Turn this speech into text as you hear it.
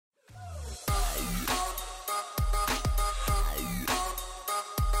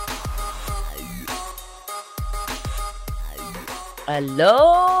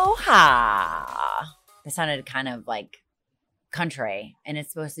Aloha. That sounded kind of like country, and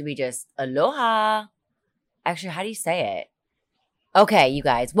it's supposed to be just aloha. Actually, how do you say it? Okay, you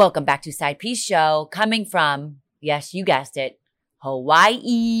guys, welcome back to Side Piece Show, coming from, yes, you guessed it,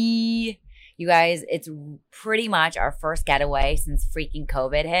 Hawaii. You guys, it's pretty much our first getaway since freaking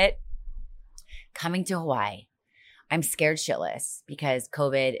COVID hit. Coming to Hawaii. I'm scared shitless because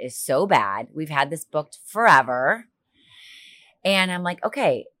COVID is so bad. We've had this booked forever. And I'm like,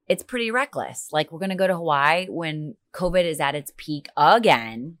 okay, it's pretty reckless. Like, we're going to go to Hawaii when COVID is at its peak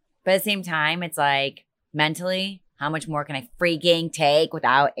again. But at the same time, it's like, mentally, how much more can I freaking take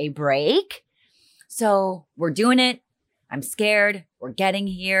without a break? So we're doing it. I'm scared. We're getting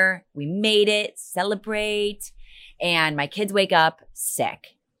here. We made it. Celebrate. And my kids wake up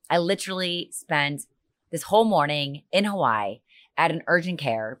sick. I literally spent this whole morning in Hawaii at an urgent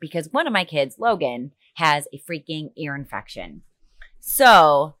care because one of my kids, Logan, has a freaking ear infection.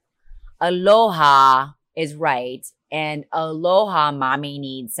 So aloha is right. And aloha mommy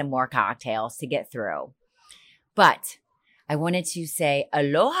needs some more cocktails to get through. But I wanted to say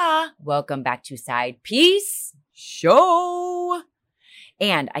aloha. Welcome back to Side Piece Show.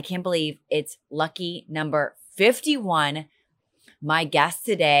 And I can't believe it's lucky number 51. My guest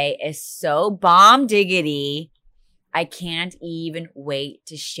today is so bomb diggity. I can't even wait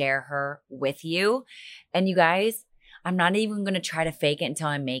to share her with you. And you guys, I'm not even going to try to fake it until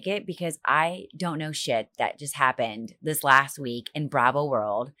I make it because I don't know shit that just happened this last week in Bravo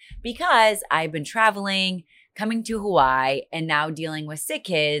World because I've been traveling, coming to Hawaii, and now dealing with sick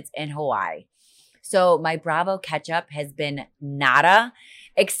kids in Hawaii. So my Bravo catch-up has been nada,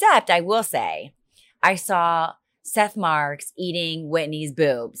 except I will say I saw Seth Marks eating Whitney's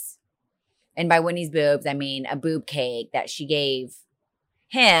boobs. And by Whitney's boobs, I mean a boob cake that she gave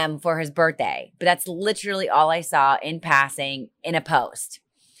him for his birthday. But that's literally all I saw in passing in a post.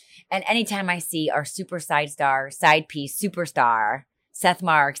 And anytime I see our super side piece superstar, Seth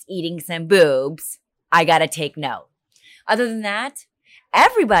Marks eating some boobs, I gotta take note. Other than that,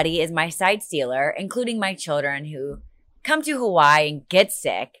 everybody is my side stealer, including my children who come to Hawaii and get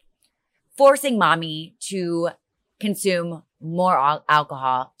sick, forcing mommy to consume more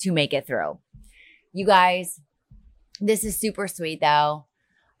alcohol to make it through. You guys, this is super sweet though.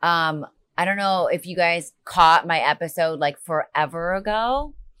 I don't know if you guys caught my episode like forever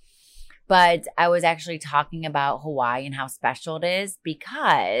ago, but I was actually talking about Hawaii and how special it is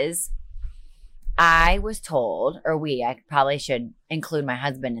because I was told, I probably should include my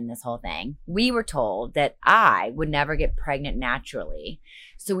husband in this whole thing. We were told that I would never get pregnant naturally.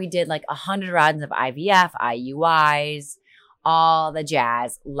 So we did like 100 rounds of IVF, IUIs, all the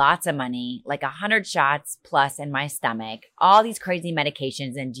jazz, lots of money, like 100 shots plus in my stomach, all these crazy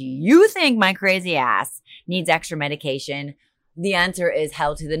medications. And do you think my crazy ass needs extra medication? The answer is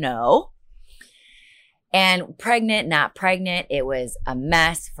hell to the no. And pregnant, not pregnant, it was a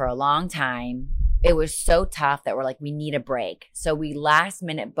mess for a long time. It was so tough that we're like, we need a break. So we last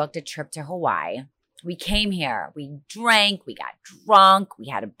minute booked a trip to Hawaii. We came here, we drank, we got drunk, we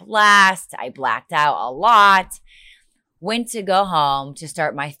had a blast. I blacked out a lot. Went to go home to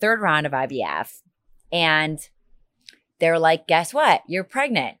start my third round of IVF. And they're like, guess what? You're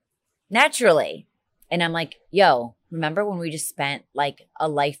pregnant naturally. And I'm like, yo, remember when we just spent like a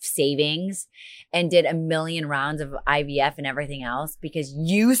life savings and did 1 million rounds of IVF and everything else because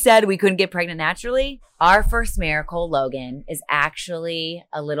you said we couldn't get pregnant naturally? Our first miracle, Logan, is actually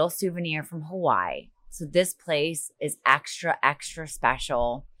a little souvenir from Hawaii. So this place is extra, extra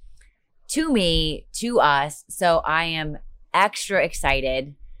special to me, to us. So I am extra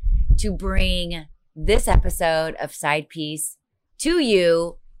excited to bring this episode of Side Piece to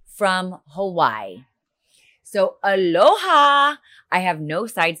you from Hawaii. So aloha. I have no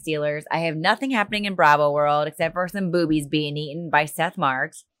side stealers. I have nothing happening in Bravo World except for some boobies being eaten by Seth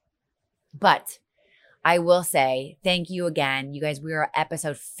Marks. But I will say thank you again. You guys, we are at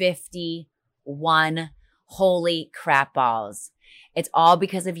episode 51. Holy crap balls. It's all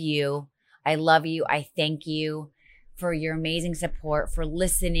because of you. I love you. I thank you for your amazing support, for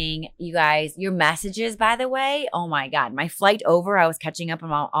listening. You guys, your messages, by the way, oh my God. My flight over, I was catching up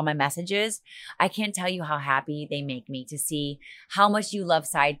on all my messages. I can't tell you how happy they make me to see how much you love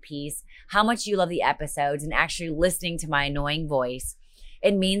Side Piece, how much you love the episodes, and actually listening to my annoying voice.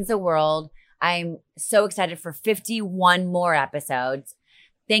 It means the world. I'm so excited for 51 more episodes.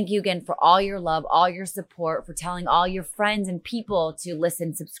 Thank you again for all your love, all your support, for telling all your friends and people to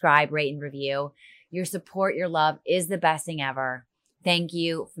listen, subscribe, rate, and review. Your support, your love is the best thing ever. Thank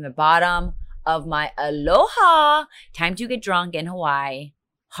you from the bottom of my aloha, time to get drunk in Hawaii,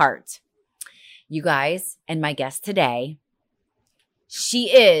 heart. You guys and my guest today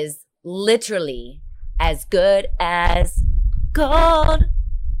She is literally as good as gold.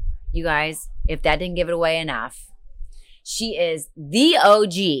 You guys, if that didn't give it away enough, she is the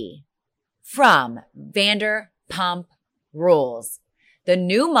OG from Vanderpump Rules. The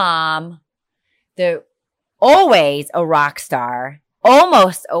new mom, the always a rock star,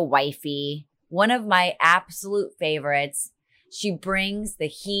 almost a wifey, one of my absolute favorites. She brings the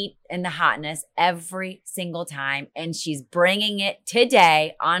heat and the hotness every single time, and she's bringing it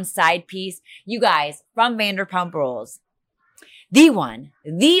today on Side Piece. You guys, from Vanderpump Rules, the one,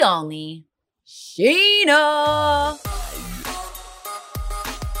 the only, Scheana.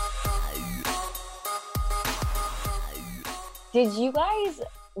 Did you guys,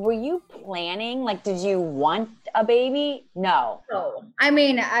 were you planning? Like, did you want a baby? No. No. I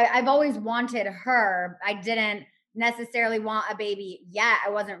mean, I've always wanted her. I didn't necessarily want a baby yet. I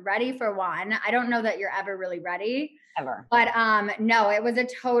wasn't ready for one. I don't know that you're ever really ready. Ever. But no, it was a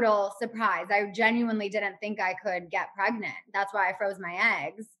total surprise. I genuinely didn't think I could get pregnant. That's why I froze my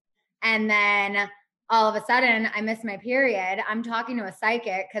eggs. And then all of a sudden I missed my period. I'm talking to a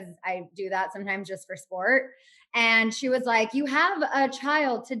psychic because I do that sometimes just for sport. And she was like, you have a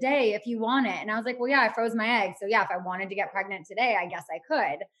child today if you want it. And I was like, well, yeah, I froze my eggs. So yeah, if I wanted to get pregnant today, I guess I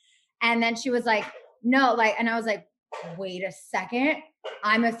could. And then she was like, no, like, and I was like, wait a second.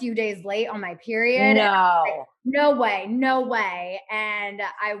 I'm a few days late on my period. No. Like, no way, no way. And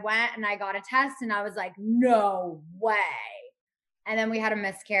I went and I got a test and I was like, no way. And then we had a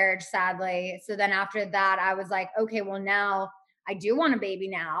miscarriage, sadly. So then after that, I was like, okay, well now I do want a baby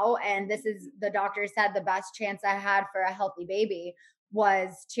now. And this is, the doctor said the best chance I had for a healthy baby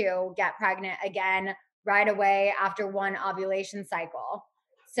was to get pregnant again right away after one ovulation cycle.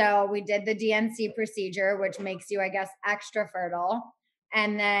 So we did the DNC procedure, which makes you, I guess, extra fertile.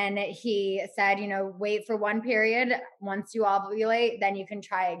 And then he said, you know, wait for one period. Once you ovulate, then you can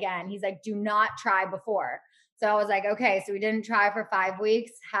try again. He's like, do not try before. So I was like, okay. So we didn't try for 5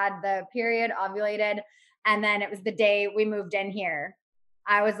 weeks, had the period, ovulated. And then it was the day we moved in here.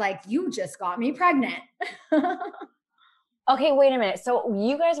 I was like, you just got me pregnant. Okay, wait a minute. So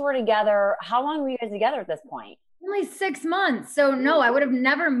you guys were together. How long were you guys together at this point? Only 6 months. So no, I would have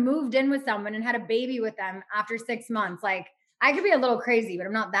never moved in with someone and had a baby with them after 6 months. Like, I could be a little crazy, but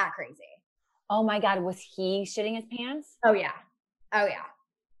I'm not that crazy. Oh my God. Was he shitting his pants? Oh yeah. Oh yeah.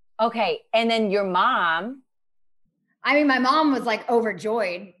 Okay. And then your mom. I mean, my mom was like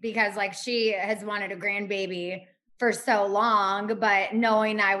overjoyed because like she has wanted a grandbaby for so long, but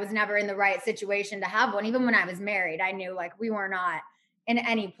knowing I was never in the right situation to have one, even when I was married, I knew like we were not in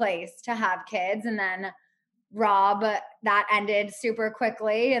any place to have kids. And then Rob, that ended super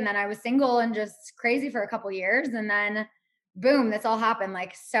quickly. And then I was single and just crazy for a couple years. And then boom, this all happened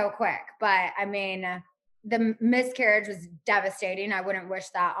like so quick. But I mean, the miscarriage was devastating. I wouldn't wish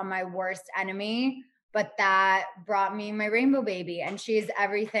that on my worst enemy, but that brought me my rainbow baby. And she's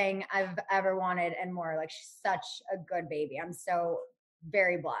everything I've ever wanted and more. Like, she's such a good baby. I'm so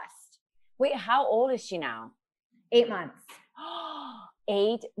very blessed. Wait, how old is she now? 8 months.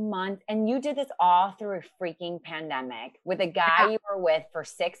 8 months. And you did this all through a freaking pandemic with a guy you were with for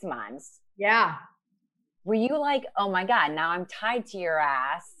 6 months. Yeah. Were you like, oh my God, now I'm tied to your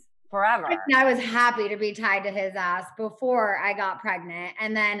ass forever? I was happy to be tied to his ass before I got pregnant.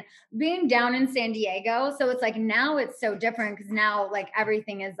 And then being down in San Diego. So it's like, now it's so different because now like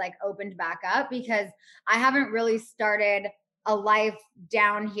everything is like opened back up because I haven't really started a life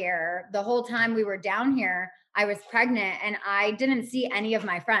down here. The whole time we were down here, I was pregnant and I didn't see any of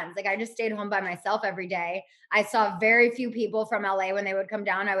my friends. Like, I just stayed home by myself every day. I saw very few people from LA when they would come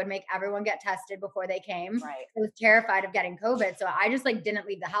down. I would make everyone get tested before they came. Right. I was terrified of getting COVID. So I just like didn't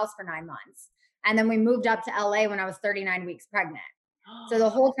leave the house for 9 months. And then we moved up to LA when I was 39 weeks pregnant. So the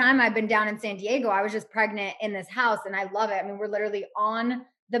whole time I've been down in San Diego, I was just pregnant in this house and I love it. I mean, we're literally on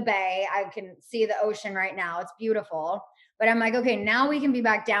the bay. I can see the ocean right now. It's beautiful. But I'm like, okay, now we can be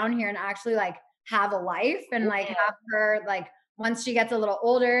back down here and actually like have a life and like have her like once she gets a little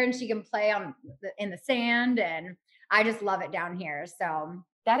older and she can play in the sand. And I just love it down here. So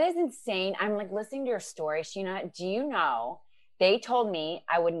that is insane. I'm like listening to your story, Scheana. Do you know, they told me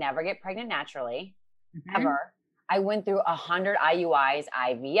I would never get pregnant naturally, ever. I went through 100 IUIs,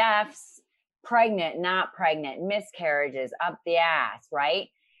 IVFs, pregnant, not pregnant, miscarriages, up the ass, right?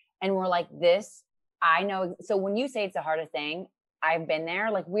 And we're like, this, I know. So when you say it's the hardest thing, I've been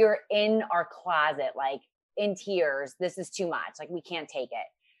there. Like, we were in our closet, like in tears. This is too much. Like, we can't take it.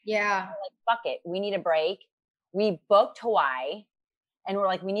 Yeah. Like, fuck it. We need a break. We booked Hawaii and we're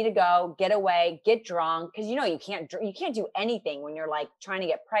like, we need to go get away, get drunk. Cause you know, you can't do anything when you're like trying to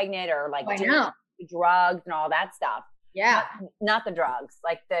get pregnant or like doing drugs and all that stuff. Yeah. Not the drugs,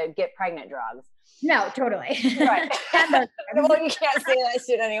 like the get pregnant drugs. No, totally. Right. Well, you can't say that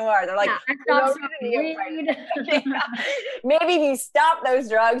shit anymore. They're like, yeah, I stopped smoking weed. Yeah. Maybe if you stop those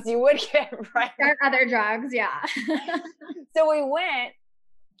drugs, you would get pregnant. Start other drugs, yeah. So we went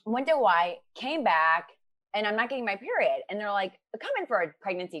to Hawaii, came back, and I'm not getting my period. And they're like, come in for a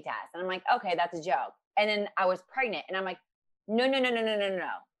pregnancy test. And I'm like, okay, that's a joke. And then I was pregnant, and I'm like, no.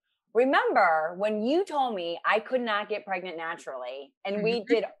 Remember when you told me I could not get pregnant naturally, and we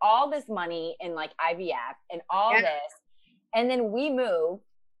did all this money in like IVF and all this, and then we moved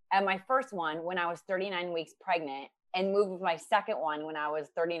at my first one when I was 39 weeks pregnant, and moved with my second one when I was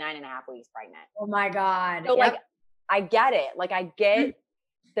 39 and a half weeks pregnant. Oh my God. So like, I get it. Like I get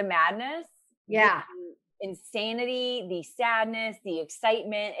the madness, the insanity, the sadness, the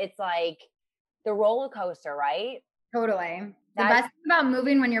excitement. It's like the roller coaster, right? Totally. The best thing about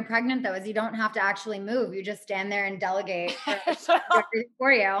moving when you're pregnant, though, is you don't have to actually move. You just stand there and delegate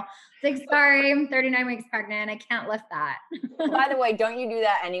for you. It's like, sorry, I'm 39 weeks pregnant. I can't lift that. By the way, don't you do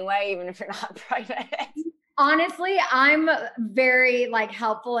that anyway, even if you're not pregnant? Honestly, I'm very like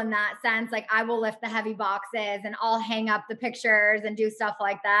helpful in that sense. Like I will lift the heavy boxes and I'll hang up the pictures and do stuff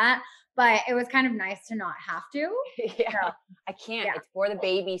like that. But it was kind of nice to not have to. Yeah, I can't. Yeah. It's for the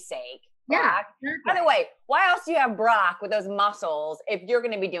baby's sake. Brock. Yeah. By the way, why else do you have Brock with those muscles if you're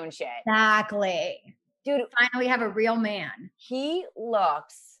going to be doing shit? Exactly. Dude, finally have a real man. He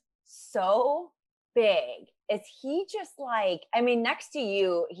looks so big. Is he just like, I mean, next to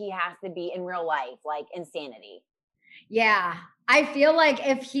you, he has to be in real life, like insanity. Yeah. I feel like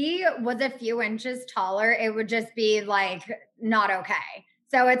if he was a few inches taller, it would just be like not okay.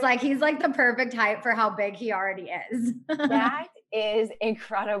 So it's like, he's like the perfect height for how big he already is. That is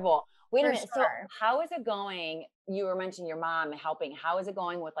incredible. Wait a minute. Sure. So how is it going? You were mentioning your mom helping. How is it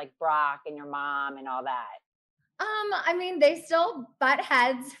going with like Brock and your mom and all that? I mean, they still butt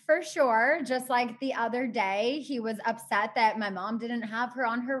heads for sure. Just like the other day, he was upset that my mom didn't have her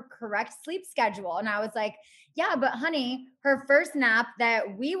on her correct sleep schedule. And I was like, yeah, but honey, her first nap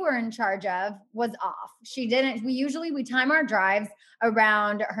that we were in charge of was off. She didn't, we time our drives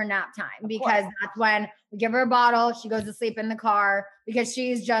around her nap time because that's when we give her a bottle. She goes to sleep in the car because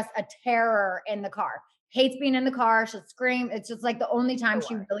she's just a terror in the car. Hates being in the car. She'll scream. It's just like the only time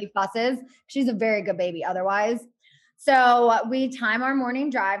she really fusses. She's a very good baby otherwise. So we time our morning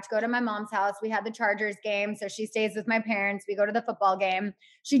drive to go to my mom's house. We had the Chargers game. So she stays with my parents. We go to the football game.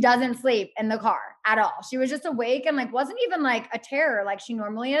 She doesn't sleep in the car at all. She was just awake and like, wasn't even like a terror like she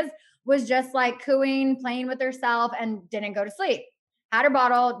normally is, was just like cooing, playing with herself and didn't go to sleep. Had her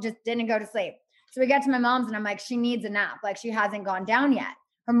bottle, just didn't go to sleep. So we get to my mom's and I'm like, she needs a nap. Like she hasn't gone down yet.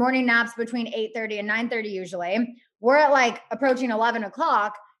 Her morning naps between 8:30 and 9:30 usually. We're at like approaching 11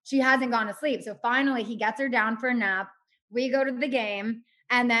 o'clock. She hasn't gone to sleep. So finally he gets her down for a nap. We go to the game.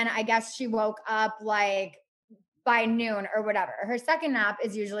 And then I guess she woke up like by noon or whatever. Her second nap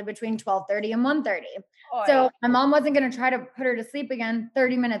is usually between 12:30 and 1:30. So my mom wasn't going to try to put her to sleep again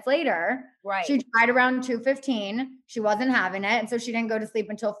 30 minutes later. Right. She tried around 2:15. She wasn't having it. And so she didn't go to sleep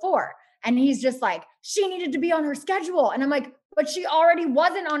until 4. And he's just like, she needed to be on her schedule. And I'm like, but she already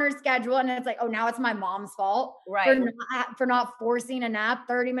wasn't on her schedule. And it's like, oh, now it's my mom's fault for not forcing a nap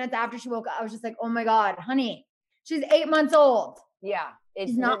 30 minutes after she woke up. I was just like, oh my God, honey, she's 8 months old. Yeah.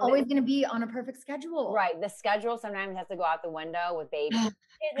 She's not always going to be on a perfect schedule. Right. The schedule sometimes has to go out the window with babies.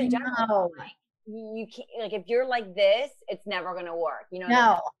 I know. Like, you can't, like, if you're like this, it's never going to work. You know?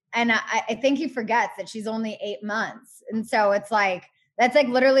 No. And I think he forgets that she's only 8 months. And so it's like, that's like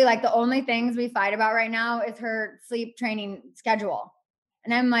literally like the only things we fight about right now is her sleep training schedule.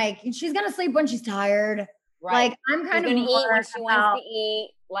 And I'm like, she's going to sleep when she's tired. Right. Like I'm kind of going to eat when she wants to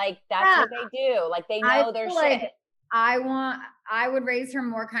eat. Like that's what they do. Like they know their shit. Like I would raise her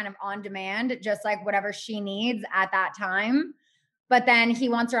more kind of on demand, just like whatever she needs at that time. But then he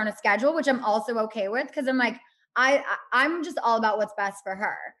wants her on a schedule, which I'm also okay with. Cause I'm like, I'm just all about what's best for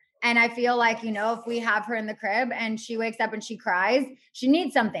her. And I feel like, you know, if we have her in the crib and she wakes up and she cries, she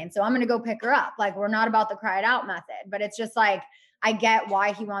needs something. So I'm going to go pick her up. Like, we're not about the cry it out method, but it's just like, I get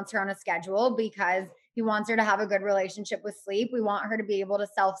why he wants her on a schedule because he wants her to have a good relationship with sleep. We want her to be able to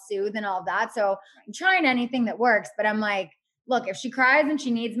self-soothe and all of that. So I'm trying anything that works, but I'm like, look, if she cries and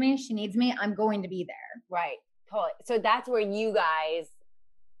she needs me, I'm going to be there. Right. Totally. So that's where you guys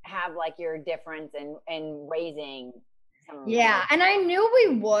have like your difference in raising. Yeah. And I knew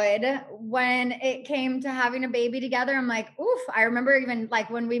we would when it came to having a baby together. I'm like, oof. I remember even like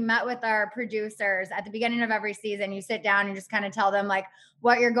when we met with our producers at the beginning of every season, you sit down and just kind of tell them like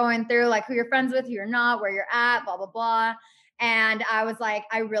what you're going through, like who you're friends with, who you're not, where you're at, blah, blah, blah. And I was like,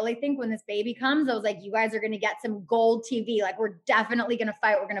 I really think when this baby comes, I was like, you guys are going to get some gold TV. Like, we're definitely going to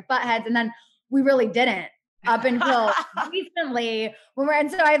fight. We're going to butt heads. And then we really didn't up until recently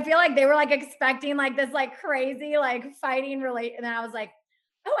and so I feel like they were like expecting like this like crazy like fighting relate. And then I was like,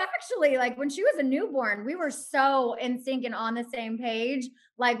 oh, actually, like when she was a newborn, we were so in sync and on the same page.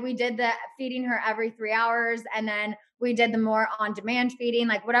 Like we did the feeding her every 3 hours, and then we did the more on demand feeding,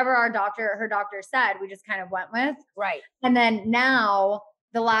 like whatever her doctor said, we just kind of went with. Right. And then now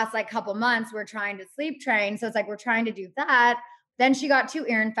the last like couple months, we're trying to sleep train. So it's like, we're trying to do that. Then she got 2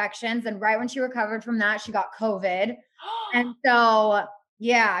 ear infections. And right when she recovered from that, she got COVID. And so,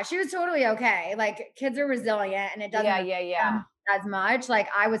 yeah, she was totally okay. Like kids are resilient and it doesn't as much. Like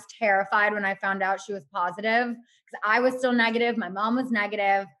I was terrified when I found out she was positive because I was still negative. My mom was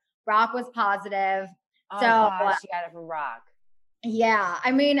negative. Brock was positive. Oh, gosh, she got it from Brock. Yeah.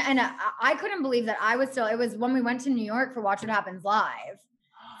 I mean, and I couldn't believe that I was still, it was when we went to New York for Watch What Happens Live.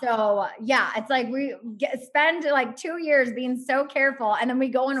 So yeah, it's like we spend like 2 years being so careful. And then we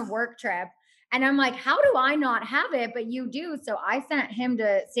go on a work trip and I'm like, how do I not have it? But you do. So I sent him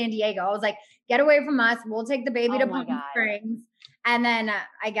to San Diego. I was like, get away from us. We'll take the baby to Palm Springs. And then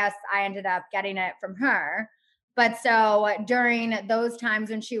I guess I ended up getting it from her. But so during those times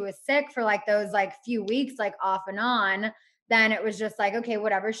when she was sick for like those like few weeks, like off and on, then it was just like, okay,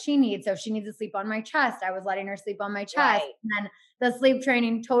 whatever she needs. So if she needs to sleep on my chest, I was letting her sleep on my chest. Right. And then the sleep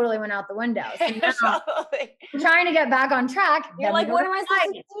training totally went out the window. So now I'm trying to get back on track. You're like, what am I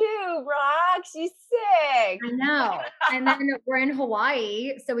supposed to do, Brock? She's sick. I know. And then we're in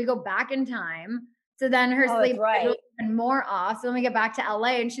Hawaii, so we go back in time. So then her sleep is even more off. So when we get back to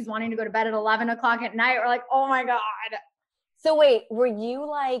LA and she's wanting to go to bed at 11 o'clock at night, we're like, oh my God. So wait, were you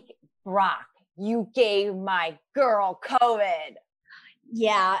like, Brock, you gave my girl COVID?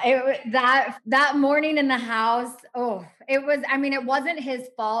 Yeah, that morning in the house, it was, I mean, it wasn't his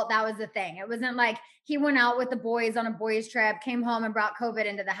fault. That was the thing. It wasn't like he went out with the boys on a boys trip, came home and brought COVID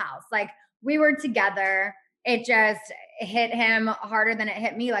into the house. Like we were together. It just hit him harder than it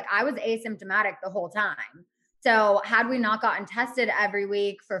hit me. Like I was asymptomatic the whole time. So had we not gotten tested every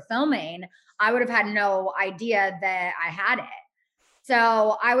week for filming, I would have had no idea that I had it.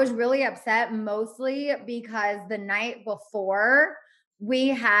 So I was really upset mostly because the night before we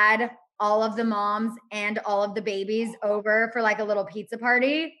had all of the moms and all of the babies over for like a little pizza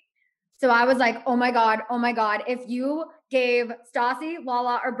party. So I was like, oh my God, if you gave Stassi,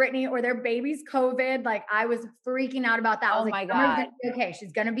 Lala, or Brittany or their babies COVID, like I was freaking out about that. I was like, my God. Gonna be okay.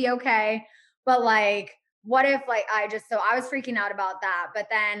 She's going to be okay. But like, what if like, so I was freaking out about that. But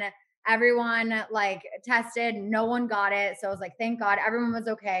then everyone like tested, no one got it. So I was like, thank God everyone was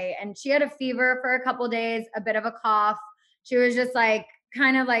okay. And she had a fever for a couple of days, a bit of a cough. She was just like,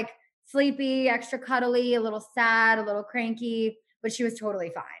 kind of like sleepy, extra cuddly, a little sad, a little cranky, but she was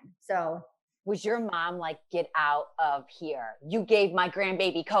totally fine. So was your mom like, get out of here? You gave my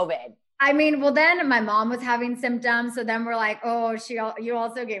grandbaby COVID. I mean, well, then my mom was having symptoms. So then we're like, oh, you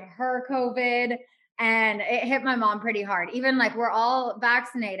also gave her COVID. And it hit my mom pretty hard. Even like we're all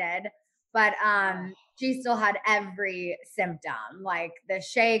vaccinated, but she still had every symptom, like the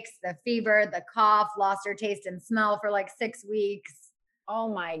shakes, the fever, the cough, lost her taste and smell for like 6 weeks.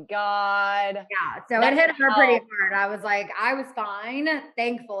 Oh my God. Yeah. So it hit her pretty hard. I was like, I was fine,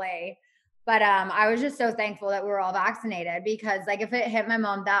 thankfully. But I was just so thankful that we were all vaccinated because like if it hit my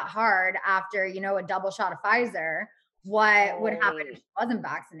mom that hard after, a double shot of Pfizer, what would happen if she wasn't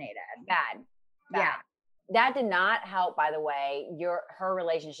vaccinated? Bad. Yeah. That did not help, by the way, her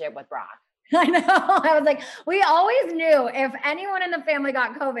relationship with Brock. I know. I was like, we always knew if anyone in the family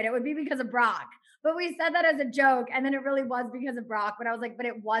got COVID, it would be because of Brock. But we said that as a joke. And then it really was because of Brock. But I was like, but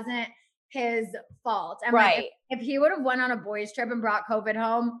it wasn't his fault. And like, if he would have went on a boys trip and brought COVID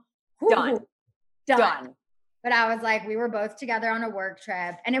home, done. But I was like, we were both together on a work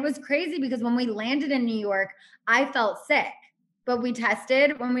trip. And it was crazy because when we landed in New York, I felt sick. But we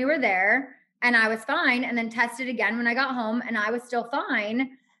tested when we were there and I was fine. And then tested again when I got home and I was still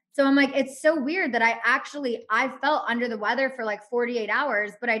fine. So I'm like, it's so weird that I felt under the weather for like 48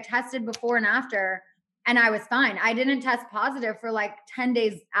 hours, but I tested before and after and I was fine. I didn't test positive for like 10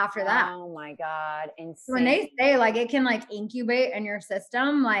 days after that. Oh my God. Insane. When they say like it can like incubate in your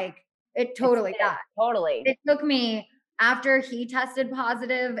system, like it totally does. Totally. It took me after he tested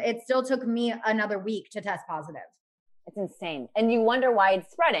positive, it still took me another week to test positive. It's insane. And you wonder why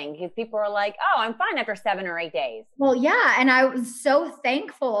it's spreading because people are like, oh, I'm fine after 7 or 8 days. Well, yeah. And I was so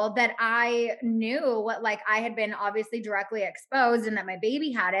thankful that I knew what, like I had been obviously directly exposed and that my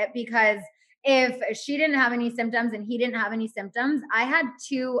baby had it because if she didn't have any symptoms and he didn't have any symptoms, I had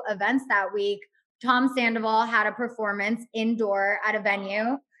 2 events that week Tom Sandoval had a performance indoor at a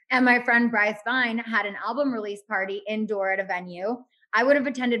venue, and my friend Bryce Vine had an album release party indoor at a venue. I would have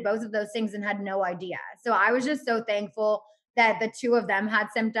attended both of those things and had no idea. So I was just so thankful that the two of them had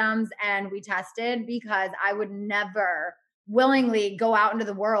symptoms and we tested, because I would never willingly go out into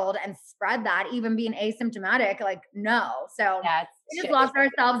the world and spread that, even being asymptomatic. Like, no. So we just locked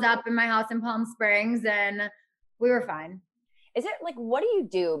ourselves up in my house in Palm Springs and we were fine. Is it like, what do you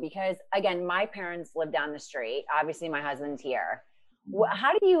do? Because again, my parents live down the street. Obviously, my husband's here.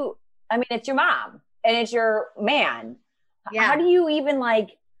 How do you, I mean, it's your mom and it's your man. Yeah. How do you even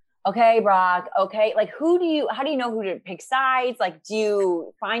like, okay, Brock, okay, like how do you know who to pick sides? Like, do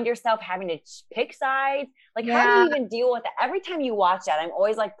you find yourself having to pick sides? Like, how do you even deal with that? Every time you watch that, I'm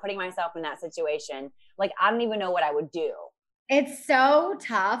always like putting myself in that situation. Like, I don't even know what I would do. It's so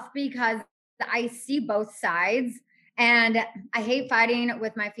tough because I see both sides. And I hate fighting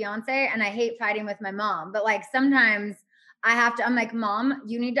with my fiance and I hate fighting with my mom. But like sometimes I'm like, Mom,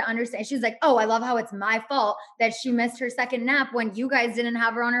 you need to understand. She's like, oh, I love how it's my fault that she missed her second nap when you guys didn't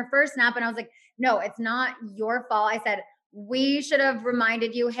have her on her first nap. And I was like, no, it's not your fault. I said, we should have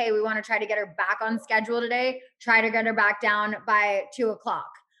reminded you, hey, we want to try to get her back on schedule today. Try to get her back down by 2:00.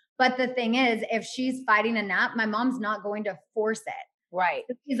 But the thing is, if she's fighting a nap, my mom's not going to force it. Right.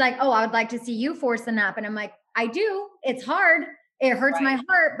 She's like, oh, I would like to see you force a nap. And I'm like, I do. It's hard. It hurts my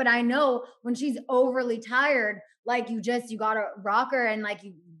heart. But I know when she's overly tired, like you got to rock her and like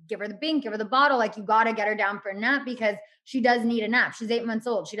you give her the bink, give her the bottle. Like you got to get her down for a nap because she does need a nap. She's 8 months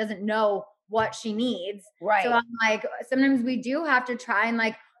old. She doesn't know what she needs. Right. So I'm like, sometimes we do have to try and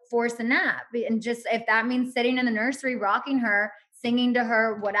like force a nap. And just if that means sitting in the nursery, rocking her, singing to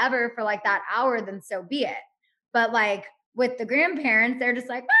her, whatever for like that hour, then so be it. But like, with the grandparents, they're just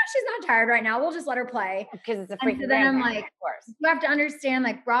like, she's not tired right now. We'll just let her play. Because it's a freaking then I'm like, of course. You have to understand,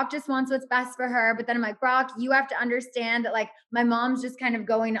 like, Brock just wants what's best for her. But then I'm like, Brock, you have to understand that, like, my mom's just kind of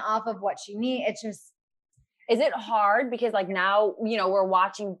going off of what she needs. It's just. Is it hard? Because, like, now, we're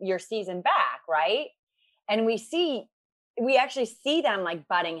watching your season back, right? And we actually see them, like,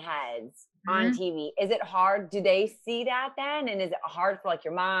 butting heads on TV. Is it hard? Do they see that then? And is it hard for like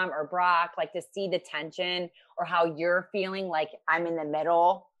your mom or Brock, like to see the tension or how you're feeling like I'm in the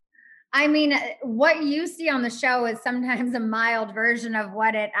middle? I mean, what you see on the show is sometimes a mild version of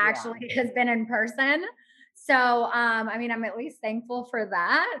what it actually has been in person. So, I mean, I'm at least thankful for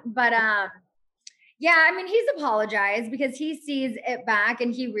that. But yeah, I mean, he's apologized because he sees it back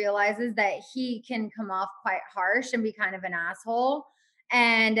and he realizes that he can come off quite harsh and be kind of an asshole.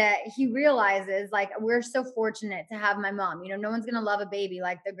 And he realizes, like, we're so fortunate to have my mom. No one's going to love a baby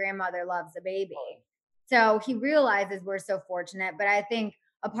like the grandmother loves a baby. So he realizes we're so fortunate. But I think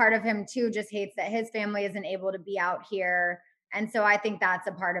a part of him, too, just hates that his family isn't able to be out here. And so I think that's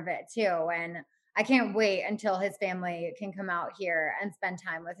a part of it, too. And I can't wait until his family can come out here and spend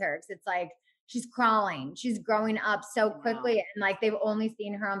time with her. Because it's like she's crawling. She's growing up so quickly. And like they've only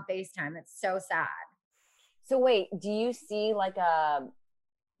seen her on FaceTime. It's so sad. So wait, do you see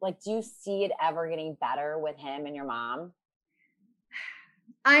do you see it ever getting better with him and your mom?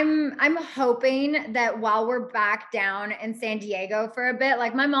 I'm hoping that while we're back down in San Diego for a bit,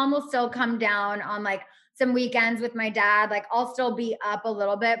 like my mom will still come down on like some weekends with my dad. Like I'll still be up a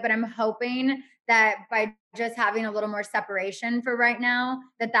little bit, but I'm hoping that by just having a little more separation for right now,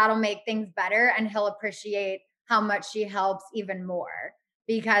 that'll make things better and he'll appreciate how much she helps even more.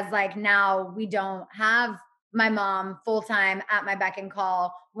 Because like now we don't have my mom full-time at my beck and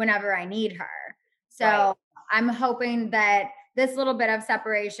call whenever I need her. So I'm hoping that this little bit of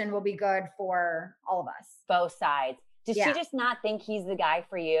separation will be good for all of us. Both sides. Does she just not think he's the guy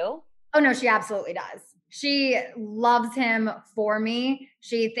for you? Oh, no, she absolutely does. She loves him for me.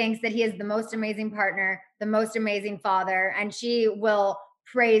 She thinks that he is the most amazing partner, the most amazing father, and she will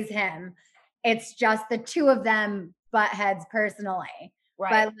praise him. It's just the two of them butt heads personally.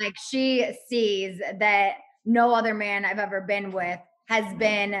 Right. But like she sees that no other man I've ever been with has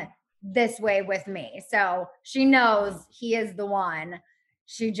been this way with me. So she knows he is the one.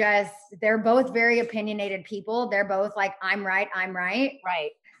 They're both very opinionated people. They're both like, I'm right.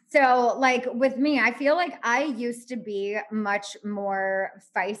 Right. So like with me, I feel like I used to be much more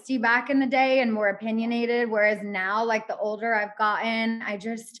feisty back in the day and more opinionated. Whereas now, like the older I've gotten,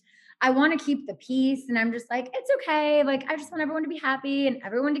 I want to keep the peace. And I'm just like, it's okay. Like, I just want everyone to be happy and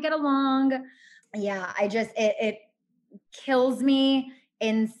everyone to get along. Yeah. It kills me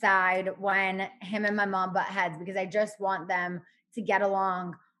inside when him and my mom butt heads because I just want them to get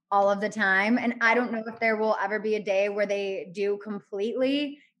along all of the time. And I don't know if there will ever be a day where they do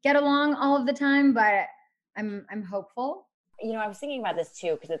completely get along all of the time, but I'm hopeful. I was thinking about this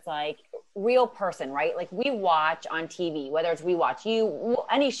too, because it's like real person, right? Like we watch on TV, whether it's we watch you,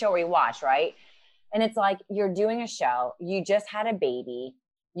 any show we watch, right? And it's like you're doing a show, you just had a baby,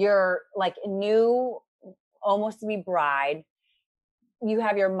 you're like new, almost to be bride. You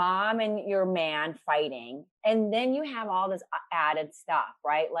have your mom and your man fighting, and then you have all this added stuff,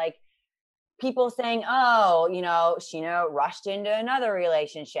 right? Like people saying, oh, you know, Scheana rushed into another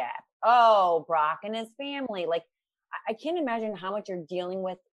relationship. Oh, Brock and his family. Like, I can't imagine how much you're dealing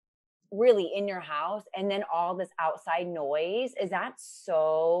with really in your house, and then all this outside noise. Is that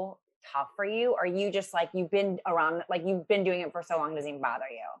so tough for you? Or are you just like, you've been around, like you've been doing it for so long, it doesn't even bother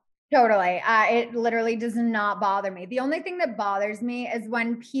you? Totally. It literally does not bother me. The only thing that bothers me is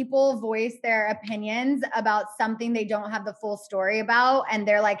when people voice their opinions about something they don't have the full story about, and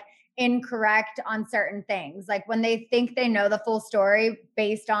they're like incorrect on certain things. Like when they think they know the full story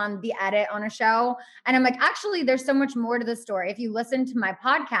based on the edit on a show. And I'm like, actually, there's so much more to the story. If you listen to my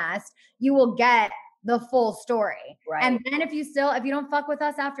podcast, you will get the full story. Right. And then if you don't fuck with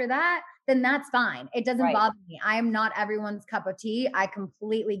us after that, then that's fine. It doesn't bother me. I am not everyone's cup of tea. I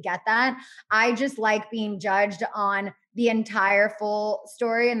completely get that. I just like being judged on the entire full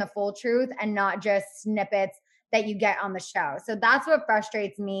story and the full truth, and not just snippets that you get on the show. So that's what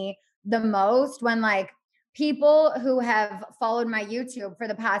frustrates me the most, when like people who have followed my YouTube for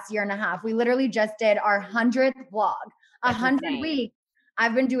the past year and a half, we literally just did our 100th vlog, 100 weeks.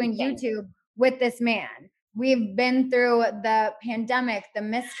 I've been doing YouTube with this man. We've been through the pandemic, the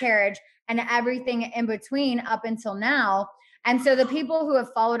miscarriage, and everything in between up until now. And so the people who have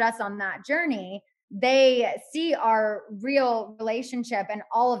followed us on that journey, they see our real relationship and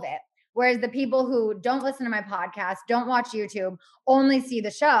all of it. Whereas the people who don't listen to my podcast, don't watch YouTube, only see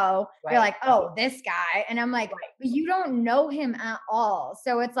the show, they're like, oh, this guy. And I'm like, but you don't know him at all.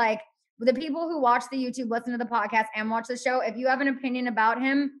 So it's like, the people who watch the YouTube, listen to the podcast, and watch the show, if you have an opinion about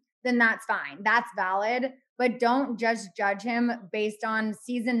him, then that's fine. That's valid. But don't just judge him based on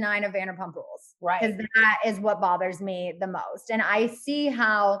season 9 of Vanderpump Rules. Right. Because that is what bothers me the most. And I see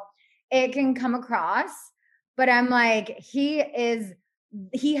how it can come across, but I'm like, he has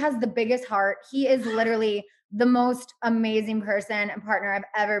the biggest heart. He is literally the most amazing person and partner I've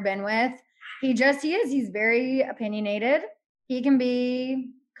ever been with. He's very opinionated. He can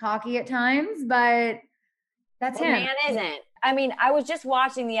be cocky at times, but that's him. Man isn't. I mean, I was just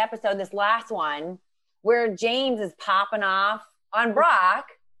watching the episode, this last one, where James is popping off on Brock,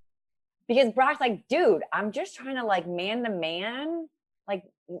 because Brock's like, dude, I'm just trying to like man to man. Like,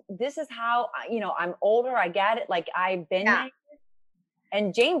 this is how, you know, I'm older. I get it. Like, I've been there.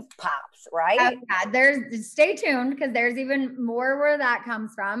 And James pops, right? Stay tuned, because there's even more where that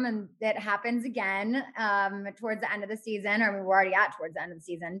comes from, and it happens again towards the end of the season, or we're already at towards the end of the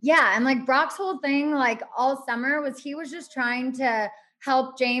season. Yeah, and like Brock's whole thing, like all summer, was he was just trying to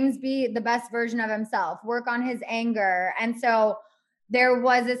help James be the best version of himself, work on his anger. And so there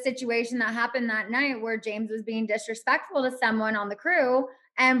was a situation that happened that night where James was being disrespectful to someone on the crew.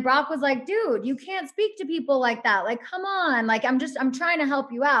 And Brock was like, dude, you can't speak to people like that. Like, come on. Like, I'm trying to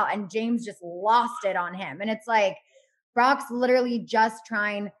help you out. And James just lost it on him. And it's like, Brock's literally just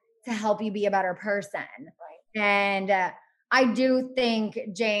trying to help you be a better person. Right. And I do think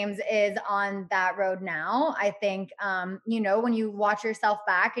James is on that road now. I think, you know, when you watch yourself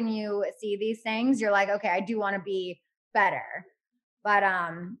back and you see these things, you're like, okay, I do want to be better. But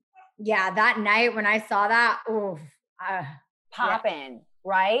yeah, that night when I saw that, popping.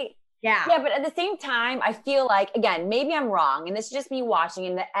 Right? Yeah. Yeah. But at the same time, I feel like, again, maybe I'm wrong, and this is just me watching,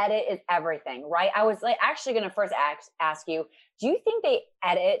 and the edit is everything, right? I was like actually going to first ask you, do you think they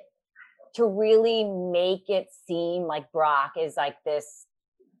edit to really make it seem like Brock is like this,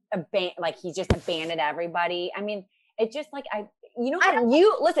 like he just abandoned everybody? I mean, it just like, you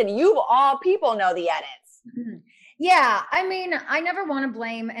all people know the edits. Mm-hmm. Yeah. I mean, I never want to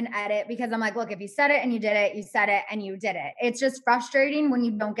blame an edit, because I'm like, look, if you said it and you did it, you said it and you did it. It's just frustrating when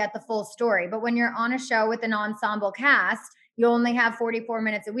you don't get the full story. But when you're on a show with an ensemble cast, you only have 44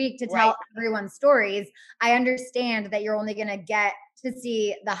 minutes a week to tell everyone's stories. I understand that you're only going to get to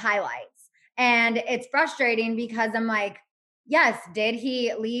see the highlights. And it's frustrating because I'm like, yes, did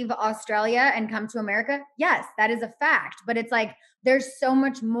he leave Australia and come to America? Yes, that is a fact. But it's like, there's so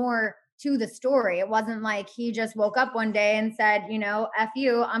much more to the story. It wasn't like he just woke up one day and said, you know, F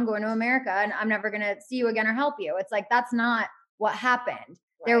you, I'm going to America and I'm never going to see you again or help you. It's like, that's not what happened.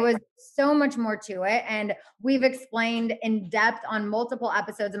 Right. There was so much more to it. And we've explained in depth on multiple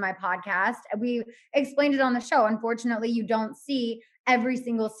episodes of my podcast. We explained it on the show. Unfortunately, you don't see every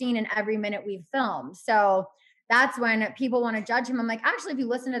single scene in every minute we've filmed. So that's when people want to judge him. I'm like, actually, if you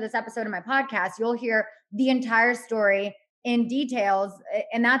listen to this episode of my podcast, you'll hear the entire story in details.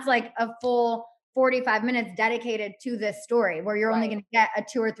 And that's like a full 45 minutes dedicated to this story where you're only going to get a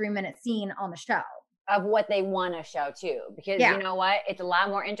 2 or 3 minute scene on the show. Of what they want to show too. Because you know what? It's a lot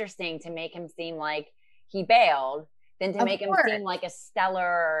more interesting to make him seem like he bailed than to make him seem like a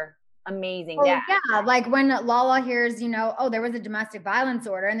stellar, amazing dad. Yeah. Like when Lala hears, you know, oh, there was a domestic violence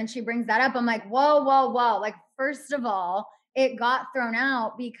order. And then she brings that up. I'm like, whoa, whoa, whoa. Like, first of all, it got thrown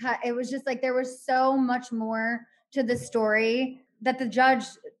out because it was just like, there was so much more to the story that the judge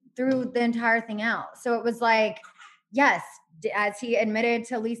threw the entire thing out. So it was like, yes, as he admitted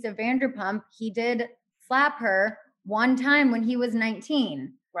to Lisa Vanderpump, he did slap her one time when he was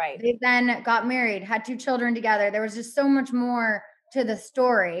 19. Right. They then got married, had 2 children together. There was just so much more to the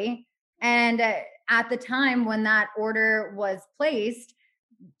story. And at the time when that order was placed,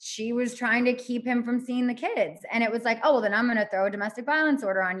 she was trying to keep him from seeing the kids. And it was like, oh, well, then I'm going to throw a domestic violence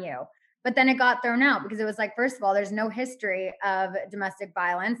order on you. But then it got thrown out because it was like, first of all, there's no history of domestic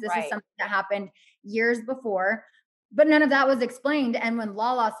violence. This is something that happened years before, but none of that was explained. And when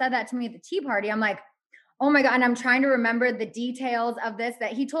Lala said that to me at the tea party, I'm like, oh my God. And I'm trying to remember the details of this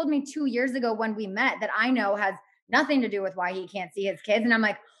that he told me 2 years ago when we met that I know has nothing to do with why he can't see his kids. And I'm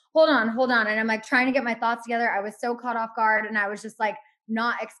like, hold on. And I'm like trying to get my thoughts together. I was so caught off guard and I was just like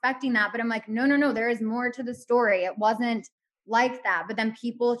not expecting that. But I'm like, no, there is more to the story. It wasn't like that. But then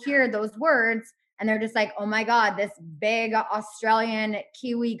people hear those words and they're just like, oh my God, this big Australian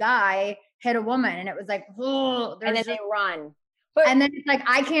Kiwi guy hit a woman. And it was like, oh, and then they run. And then it's like,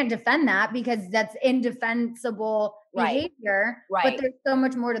 I can't defend that because that's indefensible behavior. But there's so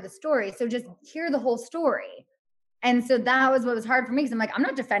much more to the story. So just hear the whole story. And so that was what was hard for me. Cause I'm like, I'm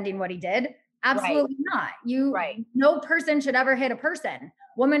not defending what he did. Absolutely not. No person should ever hit a person,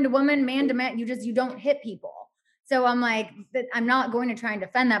 woman to woman, man to man. You don't hit people. So I'm like, I'm not going to try and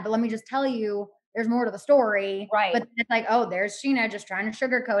defend that, but let me just tell you, there's more to the story. Right. But it's like, oh, there's Scheana just trying to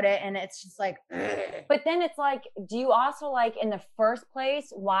sugarcoat it. And it's just like, but then it's like, do you also like in the first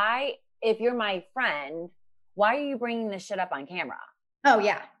place, why, if you're my friend, why are you bringing this shit up on camera? Oh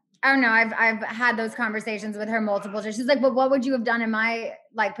yeah. I don't know. I've had those conversations with her multiple times. She's like, well, what would you have done in my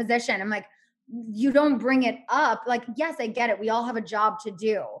like position? I'm like, you don't bring it up. Like, yes, I get it. We all have a job to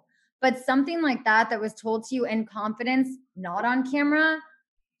do, but something like that was told to you in confidence, not on camera,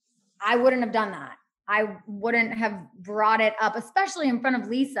 I wouldn't have done that. I wouldn't have brought it up, especially in front of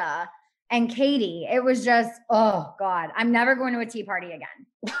Lisa and Katie. It was just, oh God, I'm never going to a tea party again.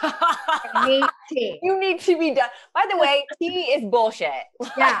 I hate tea. You need to be done. By the way, tea is bullshit.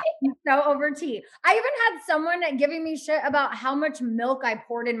 Yeah, I'm so over tea. I even had someone giving me shit about how much milk I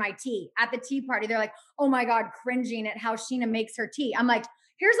poured in my tea at the tea party. They're like, oh my God, cringing at how Scheana makes her tea. I'm like,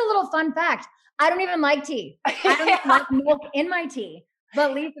 here's a little fun fact. I don't even like tea. I don't even like milk in my tea.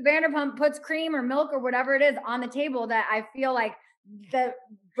 But Lisa Vanderpump puts cream or milk or whatever it is on the table that I feel like the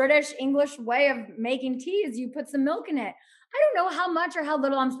British English way of making tea is you put some milk in it. I don't know how much or how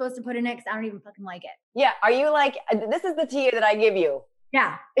little I'm supposed to put in it because I don't even fucking like it. Yeah. Are you like, this is the tea that I give you?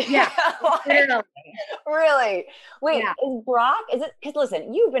 Yeah. Yeah. Really? Wait, is Brock, is it, because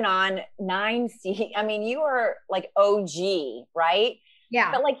listen, you've been on 9C. I mean, you are like OG, right?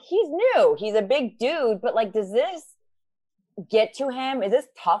 Yeah. But like, he's new. He's a big dude. But like, does this get to him? Is this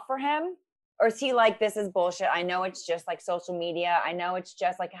tough for him? Or is he like, this is bullshit? I know it's just like social media. I know it's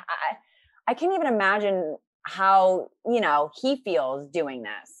just like, I can't even imagine how, he feels doing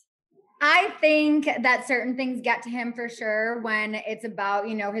this. I think that certain things get to him for sure when it's about,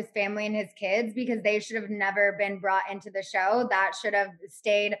 his family and his kids, because they should have never been brought into the show. That should have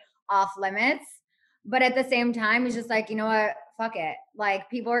stayed off limits. But at the same time, he's just like, you know what? Fuck it. Like,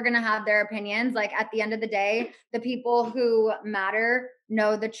 people are going to have their opinions. Like, at the end of the day, the people who matter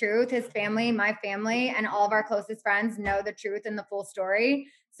know the truth. His family, my family, and all of our closest friends know the truth and the full story.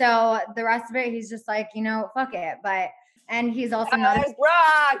 So the rest of it, he's just like, fuck it. And he's also not as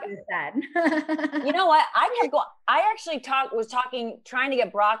Brock. Said. You know what? I actually trying to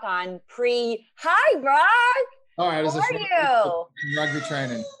get Brock on Hi, Brock. All right. How are you? Rugby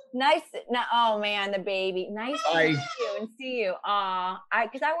training. Nice. Oh man, the baby. Nice to meet you and see you.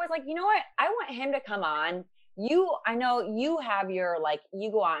 Because I was like, you know what? I want him to come on. I know you have your, like,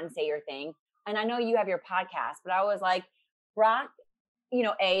 you go out and say your thing, and I know you have your podcast, but I was like, Brock,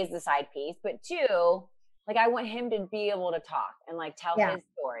 A, is the side piece, but 2, like, I want him to be able to talk and like tell his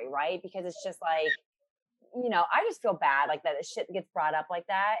story, right? Because it's just like, I just feel bad like that shit gets brought up like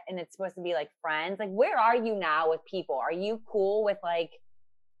that, and it's supposed to be like friends. Like, where are you now with people? Are you cool with like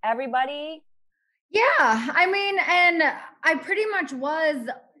everybody? Yeah, I mean, and I pretty much was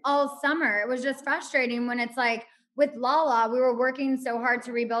all summer. It was just frustrating when it's like, with Lala, we were working so hard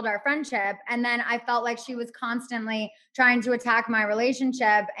to rebuild our friendship. And then I felt like she was constantly trying to attack my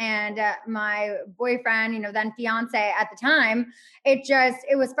relationship and my boyfriend, then fiance at the time.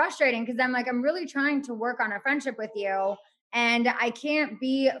 It was frustrating because I'm like, I'm really trying to work on a friendship with you. And I can't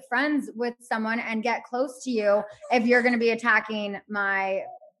be friends with someone and get close to you if you're going to be attacking my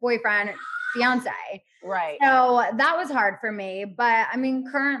boyfriend, fiance. Right. So that was hard for me. But I mean,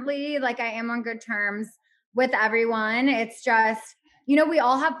 currently, like I am on good terms with everyone. It's just, we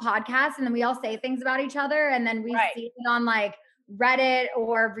all have podcasts and then we all say things about each other. And then we see it on like Reddit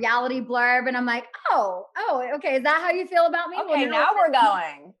or Reality Blurb. And I'm like, oh, okay. Is that how you feel about me? Okay, now we're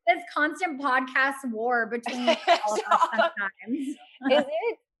going. This constant podcast war between all of us sometimes. Is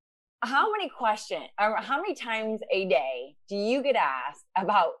it? How many questions or how many times a day do you get asked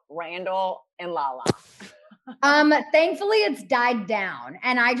about Randall and Lala? Thankfully it's died down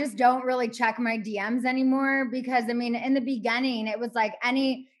and I just don't really check my DMs anymore because I mean, in the beginning, it was like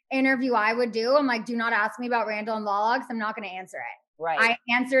any interview I would do, I'm like, do not ask me about Randall and Lala because I'm not going to answer it. Right. I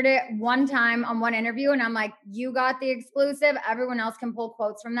answered it one time on one interview and I'm like, you got the exclusive. Everyone else can pull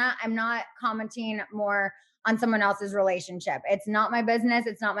quotes from that. I'm not commenting more on someone else's relationship. It's not my business.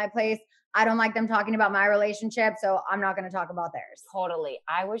 It's not my place. I don't like them talking about my relationship, so I'm not going to talk about theirs. Totally.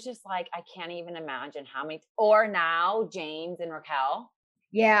 I was just like, I can't even imagine how many, or now James and Raquel.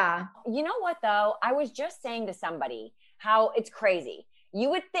 Yeah. You know what though? I was just saying to somebody how it's crazy.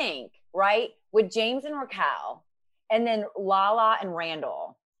 You would think, right, with James and Raquel and then Lala and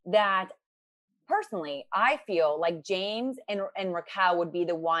Randall, that personally, I feel like James and Raquel would be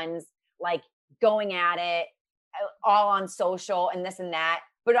the ones like going at it all on social and this and that.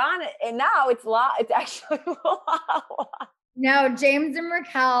 But and now it's actually Lala. No, James and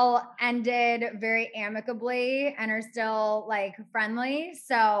Raquel ended very amicably and are still like friendly.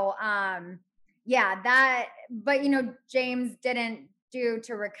 So but James didn't do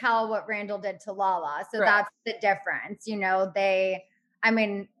to Raquel what Randall did to Lala. So that's the difference.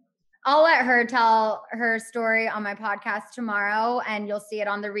 I'll let her tell her story on my podcast tomorrow and you'll see it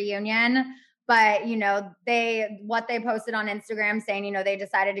on the reunion. But, what they posted on Instagram saying, they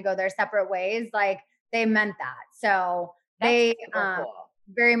decided to go their separate ways, like they meant that. So they cool.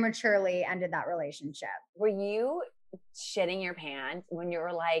 very maturely ended that relationship. Were you shitting your pants when you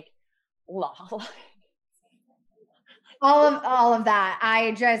were like, lol? All of that.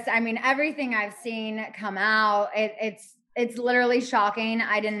 Everything I've seen come out, it's literally shocking.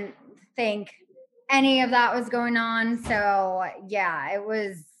 I didn't think any of that was going on. So yeah, it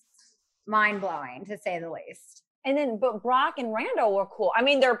was mind-blowing to say the least. And then, but Brock and Randall were cool. I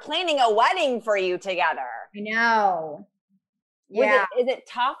mean, they're planning a wedding for you together. I know. Yeah. Is it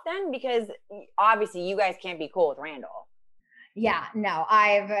tough then? Because obviously you guys can't be cool with Randall. Yeah, no,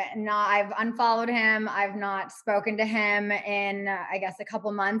 I've unfollowed him. I've not spoken to him in, I guess, a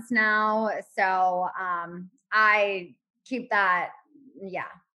couple months now. So, I keep that. Yeah.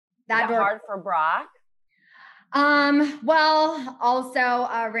 That hard for Brock? Well, also,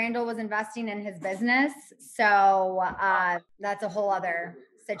 Randall was investing in his business. So, that's a whole other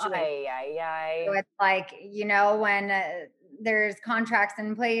situation. So it's like, when there's contracts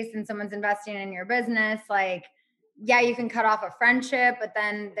in place and someone's investing in your business, like, yeah, you can cut off a friendship, but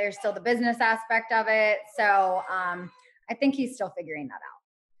then there's still the business aspect of it. So, I think he's still figuring that out.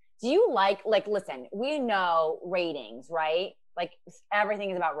 Do you like, listen, we know ratings, right? Like everything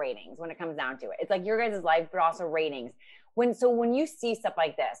is about ratings when it comes down to it. It's like your guys' life, but also ratings. When you see stuff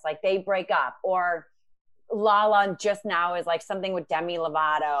like this, like they break up, or Lala just now is like something with Demi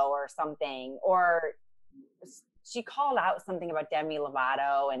Lovato or something, or she called out something about Demi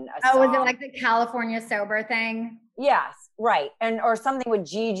Lovato and was it like the California sober thing? Yes, right. And or something with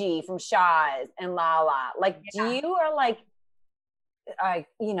Gigi from Shaw's and Lala. Like, do you are like,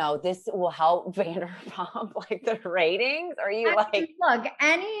 this will help Vanderpump, like the ratings? Or are you look,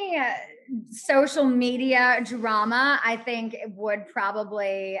 any social media drama, I think it would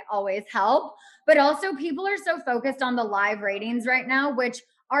probably always help. But also people are so focused on the live ratings right now, which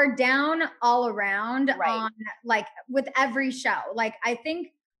are down all around on like with every show. Like I think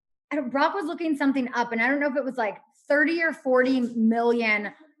Brock was looking something up and I don't know if it was like 30 or 40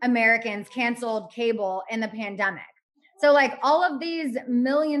 million Americans canceled cable in the pandemic. So like all of these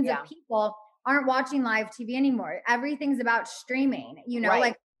millions of people aren't watching live TV anymore. Everything's about streaming,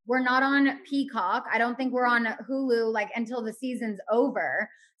 like we're not on Peacock. I don't think we're on Hulu like until the season's over.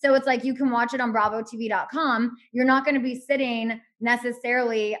 So it's like you can watch it on bravotv.com. You're not going to be sitting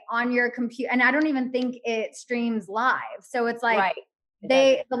necessarily on your computer. And I don't even think it streams live. So it's like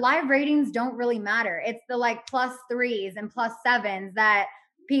the live ratings don't really matter. It's the like +3s and +7s that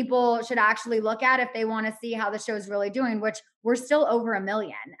people should actually look at if they want to see how the show's really doing, which we're still over 1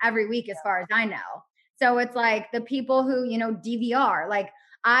 million every week, as far as I know. So it's like the people who, DVR, like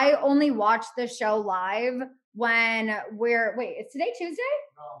I only watch the show live when is today Tuesday?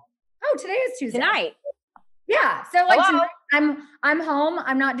 No. Oh, today is Tuesday. Tonight. Yeah. So like tonight, I'm home.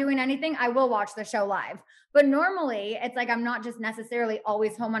 I'm not doing anything. I will watch the show live. But normally it's like I'm not just necessarily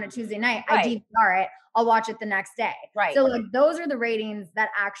always home on a Tuesday night. Right. I DVR it. I'll watch it the next day. Right. So like those are the ratings that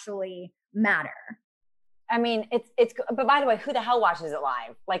actually matter. I mean, it's but by the way, who the hell watches it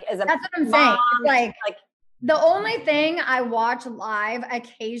live? Like as a That's what I'm saying. It's like the only thing I watch live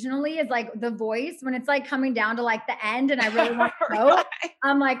occasionally is like The Voice, when it's like coming down to like the end and I really want to vote. Right.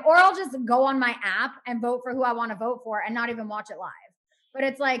 I'm like, or I'll just go on my app and vote for who I want to vote for and not even watch it live. But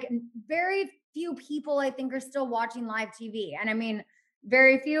it's like very few people I think are still watching live TV. And I mean,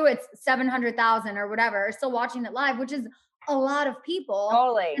 very few, it's 700,000 or whatever, are still watching it live, which is a lot of people.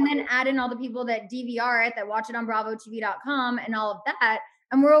 Totally. And then add in all the people that DVR it, that watch it on BravoTV.com and all of that.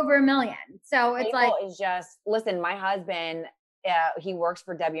 And we're over 1 million. So it's like, is just, listen, my husband, he works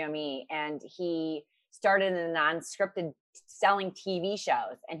for WME and he started in the non-scripted selling TV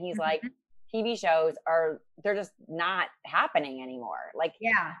shows. And he's like, TV shows they're just not happening anymore. Like,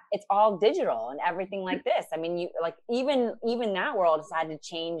 yeah, it's all digital and everything like this. I mean, you like, even that world has had to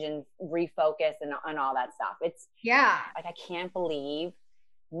change and refocus and all that stuff. It's like, I can't believe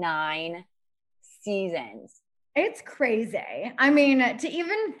 9 seasons. It's crazy. I mean, to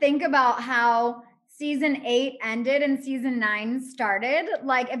even think about how season 8 ended and season 9 started,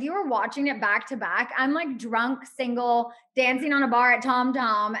 like if you were watching it back to back, I'm like drunk, single, dancing on a bar at Tom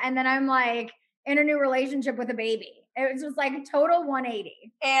Tom, and then I'm like in a new relationship with a baby. It was just like a total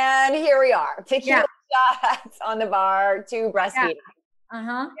 180. And here we are, tequila shots on the bar to breastfeeding.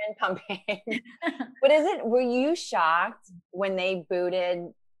 And pumping. But were you shocked when they booted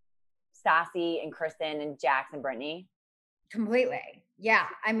Stassi and Kristen and Jax and Brittany? Completely. Yeah.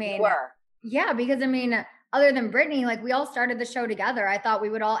 I mean, you were. Yeah, because I mean, other than Brittany, like we all started the show together. I thought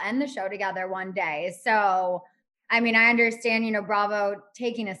we would all end the show together one day. So, I mean, I understand, Bravo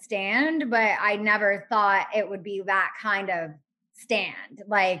taking a stand, but I never thought it would be that kind of stand.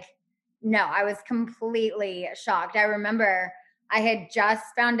 Like, no, I was completely shocked. I remember I had just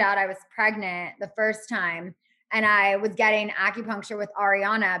found out I was pregnant the first time. And I was getting acupuncture with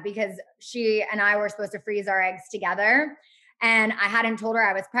Ariana because she and I were supposed to freeze our eggs together. And I hadn't told her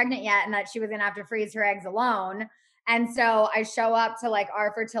I was pregnant yet and that she was going to have to freeze her eggs alone. And so I show up to like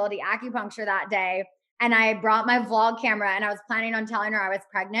our fertility acupuncture that day. And I brought my vlog camera and I was planning on telling her I was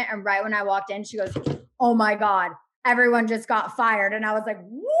pregnant. And right when I walked in, she goes, "Oh my God, everyone just got fired." And I was like,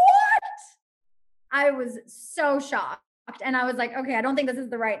 what? I was so shocked. And I was like, okay, I don't think this is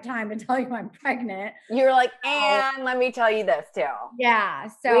the right time to tell you I'm pregnant. You were like, and let me tell you this too. Yeah.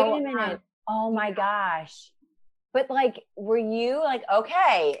 So wait a minute. Oh my gosh. But like, were you like,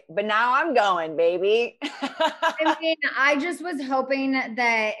 okay, but now I'm going, baby? I mean, I just was hoping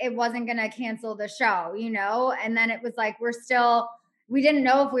that it wasn't going to cancel the show, And then it was like, we didn't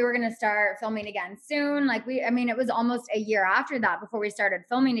know if we were going to start filming again soon. Like it was almost a year after that before we started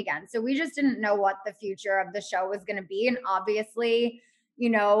filming again. So we just didn't know what the future of the show was going to be. And obviously,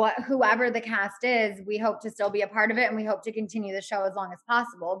 whoever the cast is, we hope to still be a part of it. And we hope to continue the show as long as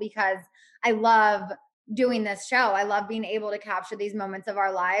possible because I love doing this show. I love being able to capture these moments of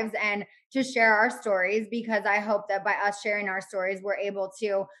our lives and to share our stories because I hope that by us sharing our stories, we're able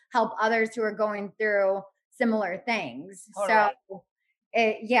to help others who are going through similar things. Totally. So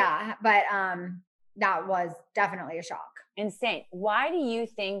that was definitely a shock. Insane. Why do you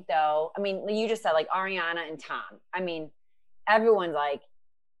think though? I mean, you just said like Ariana and Tom. I mean, everyone's like,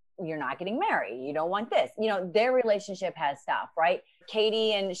 you're not getting married. You don't want this. Their relationship has stuff, right?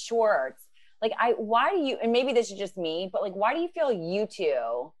 Katie and Schwartz. Like, why do you, and maybe this is just me, but like, why do you feel you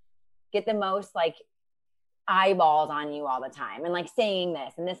two get the most like eyeballs on you all the time and like saying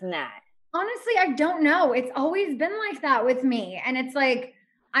this and this and that? Honestly, I don't know. It's always been like that with me. And it's like,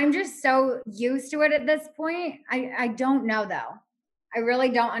 I'm just so used to it at this point. I don't know though. I really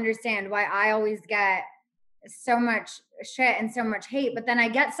don't understand why I always get so much shit and so much hate, but then I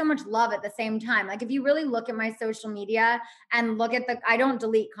get so much love at the same time. Like if you really look at my social media and look at I don't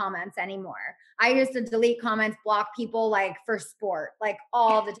delete comments anymore. I used to delete comments, block people like for sport, like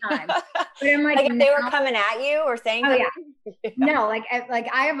all the time. But I'm like if they were coming at you or saying, no, like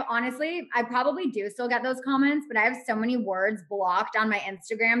I have honestly, I probably do still get those comments, but I have so many words blocked on my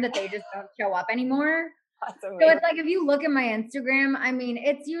Instagram that they just don't show up anymore. So it's like, if you look at my Instagram, I mean,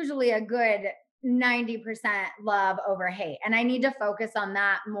 it's usually a good 90% love over hate. And I need to focus on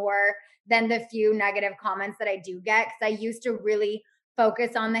that more than the few negative comments that I do get. Cause I used to really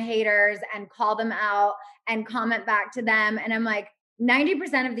focus on the haters and call them out and comment back to them. And I'm like,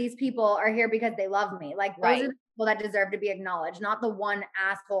 90% of these people are here because they love me. Like those are the people that deserve to be acknowledged, not the one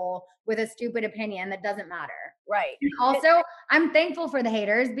asshole with a stupid opinion that doesn't matter. Right. And also, I'm thankful for the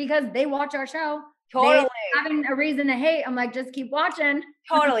haters because they watch our show. Totally. Having a reason to hate, I'm like, just keep watching.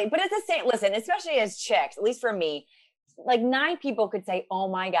 Totally. But it's the same. Listen, especially as chicks, at least for me, like 9 people could say, oh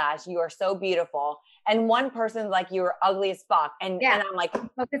my gosh, you are so beautiful. And one person's like, you were ugly as fuck. And I'm like,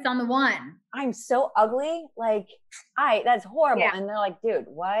 focus on the one. I'm so ugly. Like, that's horrible. Yeah. And they're like, dude,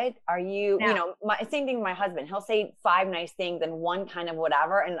 what are you, you know, same thing with my husband. He'll say 5 nice things and one kind of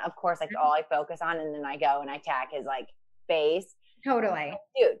whatever. And of course, like all I focus on, and then I go and I attack his like face. Totally.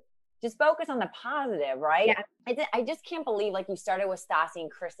 Dude, just focus on the positive, right? Yeah. I just can't believe like you started with Stassi and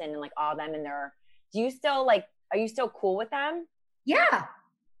Kristen and like all them, and do you still like, are you still cool with them? Yeah.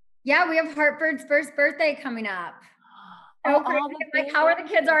 Yeah, we have Hartford's first birthday coming up. Like, how are the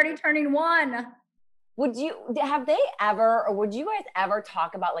kids already turning 1? Would you guys ever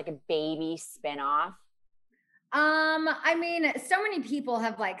talk about like a baby spinoff? I mean, so many people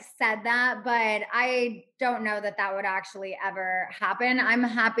have like said that, but I don't know that would actually ever happen. I'm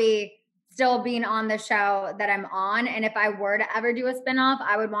happy still being on the show that I'm on. And if I were to ever do a spinoff,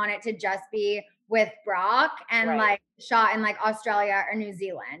 I would want it to just be with Brock and like shot in like Australia or New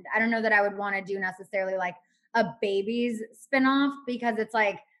Zealand. I don't know that I would want to do necessarily like a babies spinoff, because it's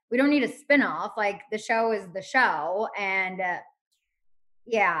like, we don't need a spinoff. Like the show is the show. And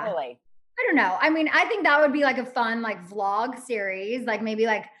Really? I don't know. I mean, I think that would be like a fun like vlog series, like maybe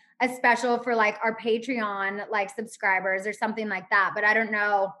like a special for like our Patreon like subscribers or something like that. But I don't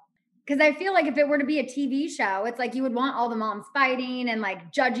know. Because I feel like if it were to be a TV show, it's like you would want all the moms fighting and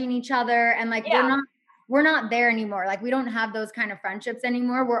like judging each other. And like, we're not there anymore. Like we don't have those kind of friendships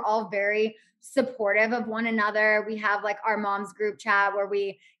anymore. We're all very supportive of one another. We have like our mom's group chat where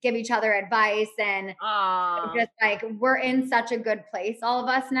we give each other advice, and just like, we're in such a good place, all of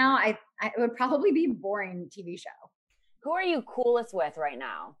us now. It would probably be a boring TV show. Who are you coolest with right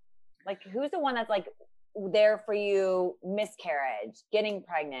now? Like, who's the one that's like there for you? Miscarriage, getting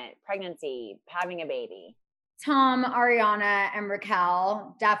pregnant, pregnancy, having a baby. Tom, Ariana, and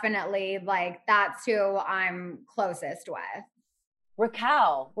Raquel, definitely. Like that's who I'm closest with.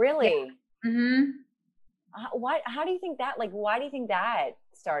 Raquel, really? Yeah. Mm-hmm. How do you think that? Like, why do you think that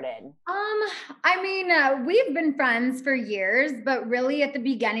started? I mean, we've been friends for years, but really at the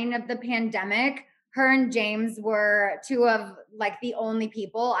beginning of the pandemic, her and James were 2 of like the only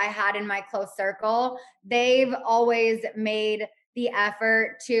people I had in my close circle. They've always made the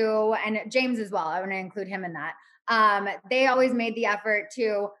effort to, and James as well, I want to include him in that. They always made the effort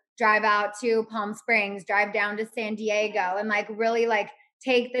to drive out to Palm Springs, drive down to San Diego, and like really like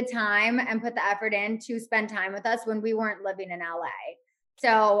take the time and put the effort in to spend time with us when we weren't living in LA.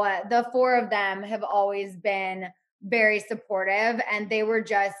 So the 4 of them have always been very supportive, and they were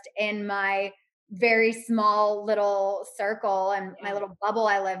just in my very small little circle and my little bubble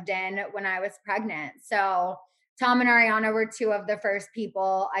I lived in when I was pregnant. So Tom and Ariana were 2 of the first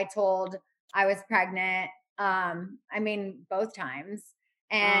people I told I was pregnant. I mean, both times.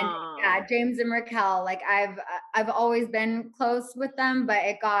 And James and Raquel, like I've always been close with them, but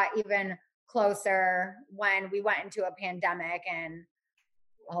it got even closer when we went into a pandemic and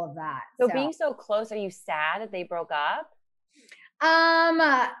all of that. So being so close, are you sad that they broke up?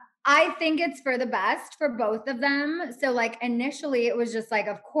 I think it's for the best for both of them. So like initially it was just like,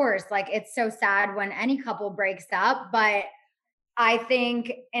 of course, like it's so sad when any couple breaks up, but I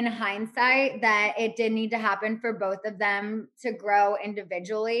think in hindsight that it did need to happen for both of them to grow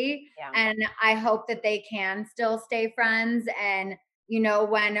individually. Yeah. And I hope that they can still stay friends. And, you know,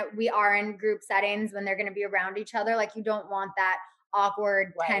 when we are in group settings, when they're going to be around each other, like you don't want that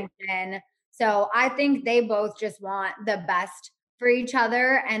awkward tension. So I think they both just want the best for each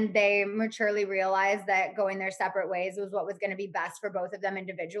other. And they maturely realized that going their separate ways was what was going to be best for both of them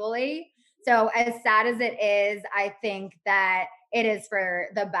individually. So as sad as it is, I think that it is for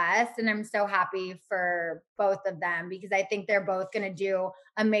the best. And I'm so happy for both of them because I think they're both going to do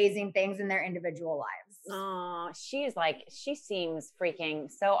amazing things in their individual lives. Oh, she seems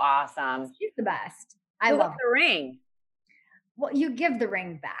freaking so awesome. She's the best. I love the ring. Well, you give the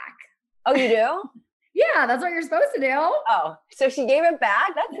ring back. Oh, you do? Yeah, that's what you're supposed to do. Oh, so she gave it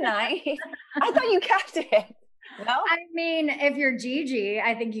back? That's nice. I thought you kept it. No? I mean, if you're Gigi,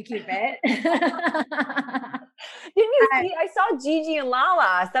 I think you keep it. Didn't you see? I saw Gigi and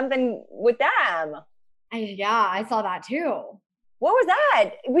Lala, something with them. I saw that too. What was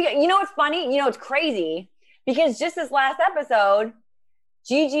that? You know what's funny? You know, it's crazy because just this last episode,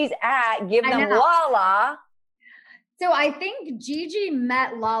 Gigi's at Give Them Lala. So I think Gigi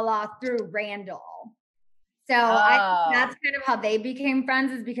met Lala through Randall. So I think Oh, that's kind of how they became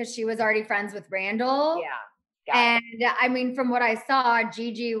friends, is because she was already friends with Randall. yeah. Got it. And I mean, from what I saw,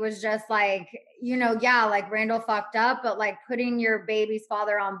 Gigi was just like, yeah, like Randall fucked up, but like putting your baby's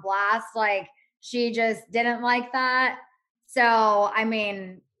father on blast, like she just didn't like that. So, I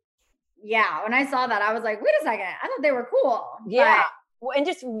mean, yeah, when I saw that, I was like, wait a second, I thought they were cool. Yeah. Well, and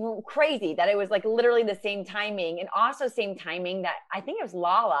just crazy that it was like literally the same timing, and also same timing that I think it was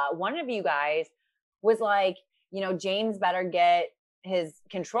Lala. One of you guys was like, James better get his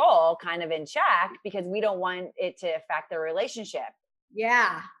control kind of in check because we don't want it to affect their relationship.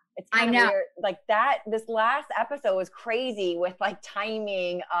 Yeah. It's kind of weird. Like that, this last episode was crazy with like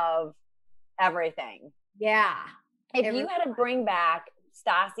timing of everything. Yeah. If you had to bring back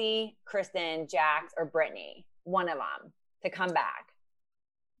Stassi, Kristen, Jax, or Brittany, one of them to come back.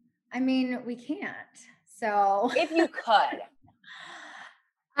 I mean, we can't. So if you could.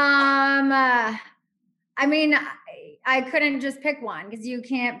 I mean, I couldn't just pick one because you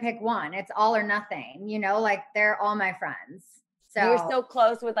can't pick one. It's all or nothing, like they're all my friends. So you're so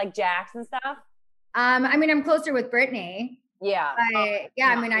close with like Jax and stuff. I mean, I'm closer with Brittany. Yeah. Yeah.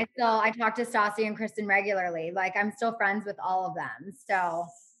 I mean, I talk to Stassi and Kristen regularly. Like I'm still friends with all of them. So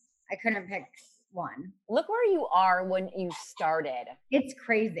I couldn't pick one. Look where you are when you started. It's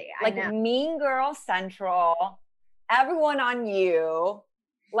crazy. Like I know. Mean Girl Central, everyone on you,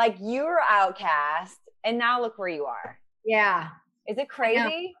 like you were outcast, and now look where you are. Yeah. Is it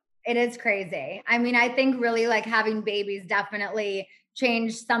crazy? It is crazy. I mean, I think really like having babies definitely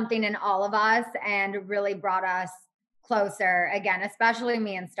changed something in all of us and really brought us closer again, especially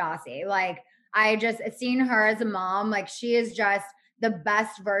me and Stassi. Like I just seeing her as a mom, like she is just the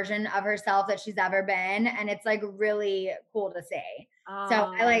best version of herself that she's ever been. And it's like really cool to see.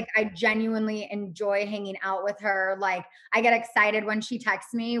 So I genuinely enjoy hanging out with her. Like I get excited when she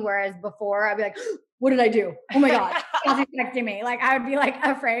texts me, whereas before I'd be like, what did I do? Oh my God. She's texting me. Like I would be like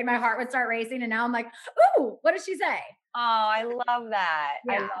afraid, my heart would start racing. And now I'm like, ooh, what did she say? Oh, I love that.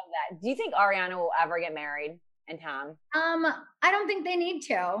 Yeah. I love that. Do you think Ariana will ever get married? And Tom? I don't think they need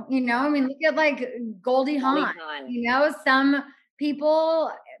to, I mean, look at like Goldie Hawn, some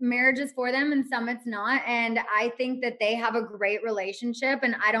people, marriage is for them and some it's not. And I think that they have a great relationship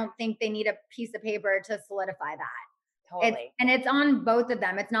and I don't think they need a piece of paper to solidify that. Totally. It's on both of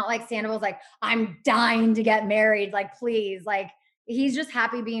them. It's not like Sandoval's like, I'm dying to get married. Like, please, like he's just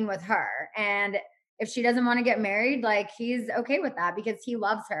happy being with her. And if she doesn't want to get married, like he's okay with that because he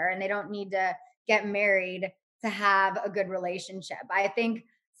loves her and they don't need to get married to have a good relationship. I think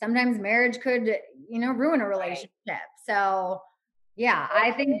sometimes marriage could, ruin a relationship. Right. So yeah,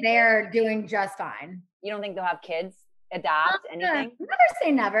 I think they're doing just fine. You don't think they'll have kids, adopt, anything? Never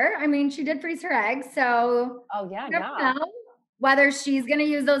say never. I mean, she did freeze her eggs. So oh yeah. Know whether she's going to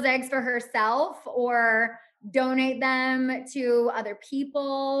use those eggs for herself or donate them to other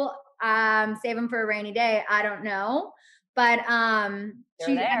people, save them for a rainy day. I don't know. But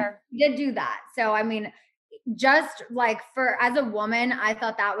she did do that. So, I mean, just like as a woman, I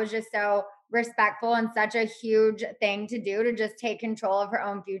thought that was just so respectful and such a huge thing to do, to just take control of her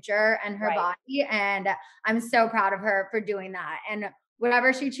own future and her body. And I'm so proud of her for doing that. And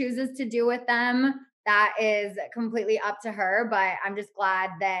whatever she chooses to do with them, that is completely up to her. But I'm just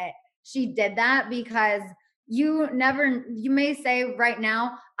glad that she did that, because you may say right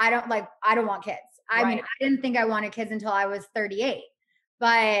now, I don't want kids. I mean, I didn't think I wanted kids until I was 38.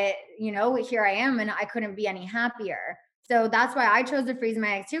 But, here I am and I couldn't be any happier. So that's why I chose to freeze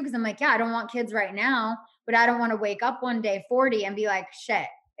my eggs too. Because I'm like, yeah, I don't want kids right now, but I don't want to wake up one day 40 and be like, shit,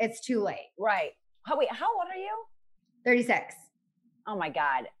 it's too late. Right. How old are you? 36. Oh my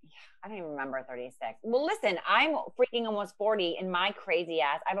God. I don't even remember 36. Well, listen, I'm freaking almost 40 and my crazy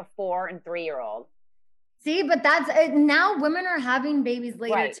ass, I have a 4 and 3-year-old. See, but that's now women are having babies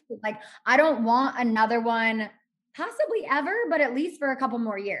later too. Like I don't want another one possibly ever, but at least for a couple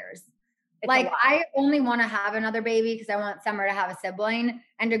more years. Like I only want to have another baby because I want Summer to have a sibling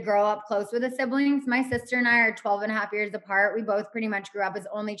and to grow up close with the siblings. My sister and I are 12 and a half years apart. We both pretty much grew up as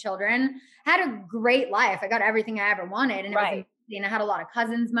only children, had a great life. I got everything I ever wanted. And it was amazing. I had a lot of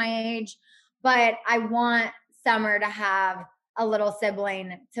cousins my age, but I want Summer to have a little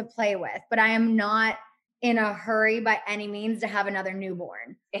sibling to play with, but I am not in a hurry by any means to have another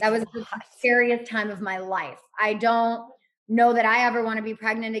newborn. That was the scariest time of my life. I don't know that I ever want to be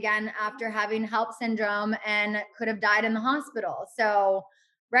pregnant again after having HELLP syndrome and could have died in the hospital. So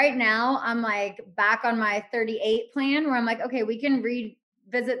right now I'm like back on my 38 plan where I'm like, okay, we can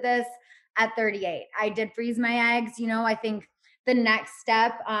revisit this at 38. I did freeze my eggs. I think the next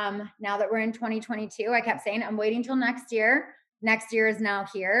step, now that we're in 2022, I kept saying, I'm waiting till next year. Next year is now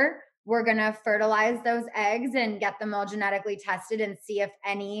here. We're going to fertilize those eggs and get them all genetically tested and see if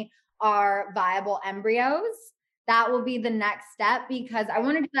any are viable embryos. That will be the next step, because I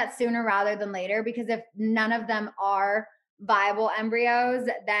want to do that sooner rather than later, because if none of them are viable embryos,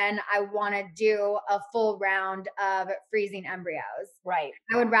 then I want to do a full round of freezing embryos. Right.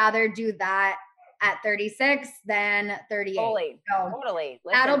 I would rather do that at 36 than 38. Totally.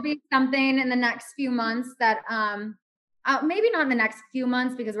 That'll be something in the next few months that, maybe not in the next few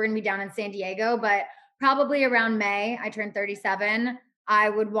months because we're going to be down in San Diego, but probably around May, I turned 37. I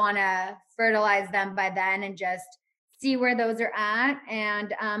would want to fertilize them by then and just see where those are at.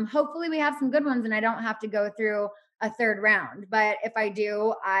 And hopefully we have some good ones and I don't have to go through a third round. But if I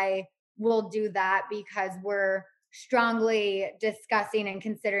do, I will do that, because we're strongly discussing and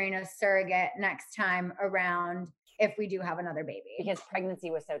considering a surrogate next time around if we do have another baby. Because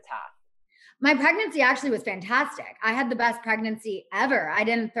pregnancy was so tough. My pregnancy actually was fantastic. I had the best pregnancy ever. I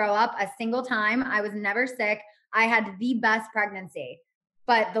didn't throw up a single time. I was never sick. I had the best pregnancy.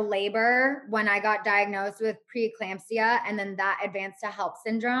 But the labor, when I got diagnosed with preeclampsia and then that advanced to HELLP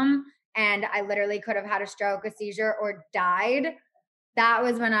syndrome, and I literally could have had a stroke, a seizure, or died, that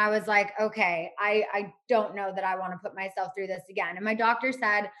was when I was like, okay, I don't know that I want to put myself through this again. And my doctor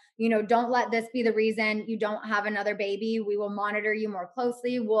said, don't let this be the reason you don't have another baby. We will monitor you more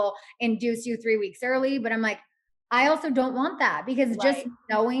closely. We'll induce you 3 weeks early. But I'm like, I also don't want that, because just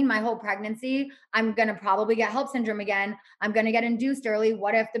knowing my whole pregnancy, I'm going to probably get HELLP syndrome again. I'm going to get induced early.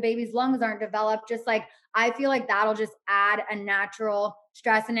 What if the baby's lungs aren't developed? Just like, I feel like that'll just add a natural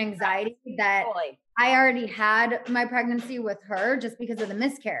stress and anxiety that I already had my pregnancy with her just because of the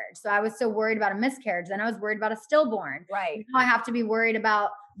miscarriage. So I was so worried about a miscarriage. Then I was worried about a stillborn. Right. Now I have to be worried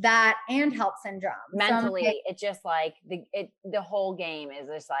about that and HELLP syndrome. Mentally, so it's just like the whole game is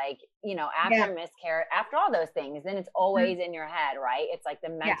just like, after miscarriage, after all those things, then it's always in your head, right? It's like the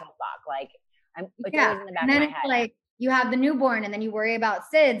mental fuck. Like it's always in the back of my head. Like you have the newborn and then you worry about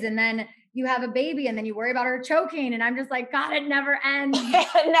SIDS, and then you have a baby and then you worry about her choking. And I'm just like, God, it never ends.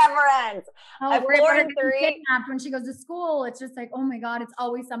 It never ends. I worry about her getting kidnapped when she goes to school. It's just like, oh my God, it's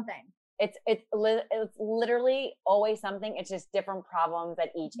always something. It's literally always something. It's just different problems at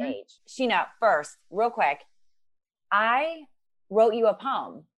each age. Scheana, first, real quick, I wrote you a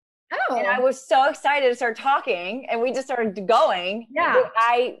poem. Oh. And I was so excited to start talking, and we just started going. Yeah.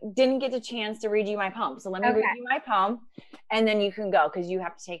 I didn't get the chance to read you my poem. So let me read you my poem, and then you can go, because you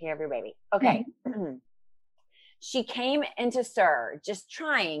have to take care of your baby. Okay. She came into Sir just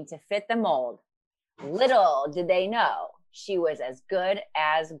trying to fit the mold. Little did they know she was as good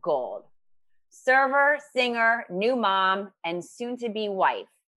as gold. Server, singer, new mom, and soon-to-be wife.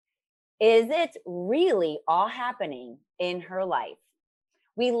 Is it really all happening in her life?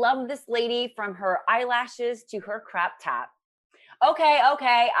 We love this lady from her eyelashes to her crop top. Okay,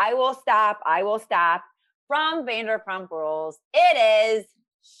 I will stop. From Vanderpump Rules, it is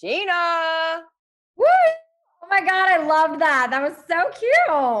Scheana. Woo! Oh my God, I loved that. That was so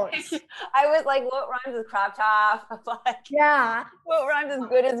cute. I was like, what rhymes with crop top? Like, yeah. What rhymes as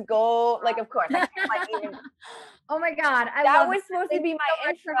good as gold? Like, of course. I can't like even. Oh my God. That was supposed to be my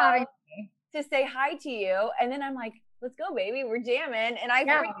intro to say hi to you. And then I'm like, let's go, baby. We're jamming. And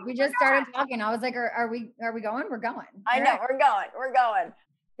we just started talking. I was like, are we going? We're going. I know. We're going.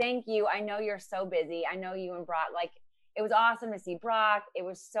 Thank you. I know you're so busy. I know you and Brock, it was awesome to see Brock. It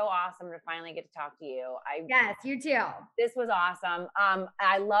was so awesome to finally get to talk to you. Yes, you too. This was awesome.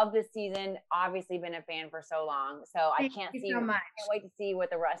 I love this season. Obviously been a fan for so long. So I can't wait to see what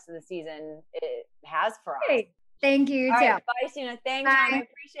the rest of the season it has for us. Hey, thank you. All too. Right, bye, Scheana. Thanks. I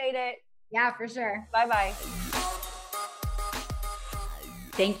appreciate it. Yeah, for sure. Bye-bye.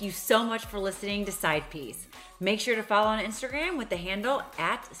 Thank you so much for listening to Side Piece. Make sure to follow on Instagram with the handle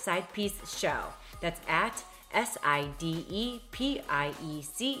 @SidePieceShow. That's @SidePieceShow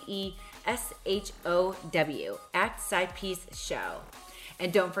 @SidePieceShow.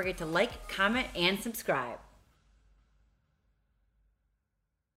 And don't forget to like, comment, and subscribe.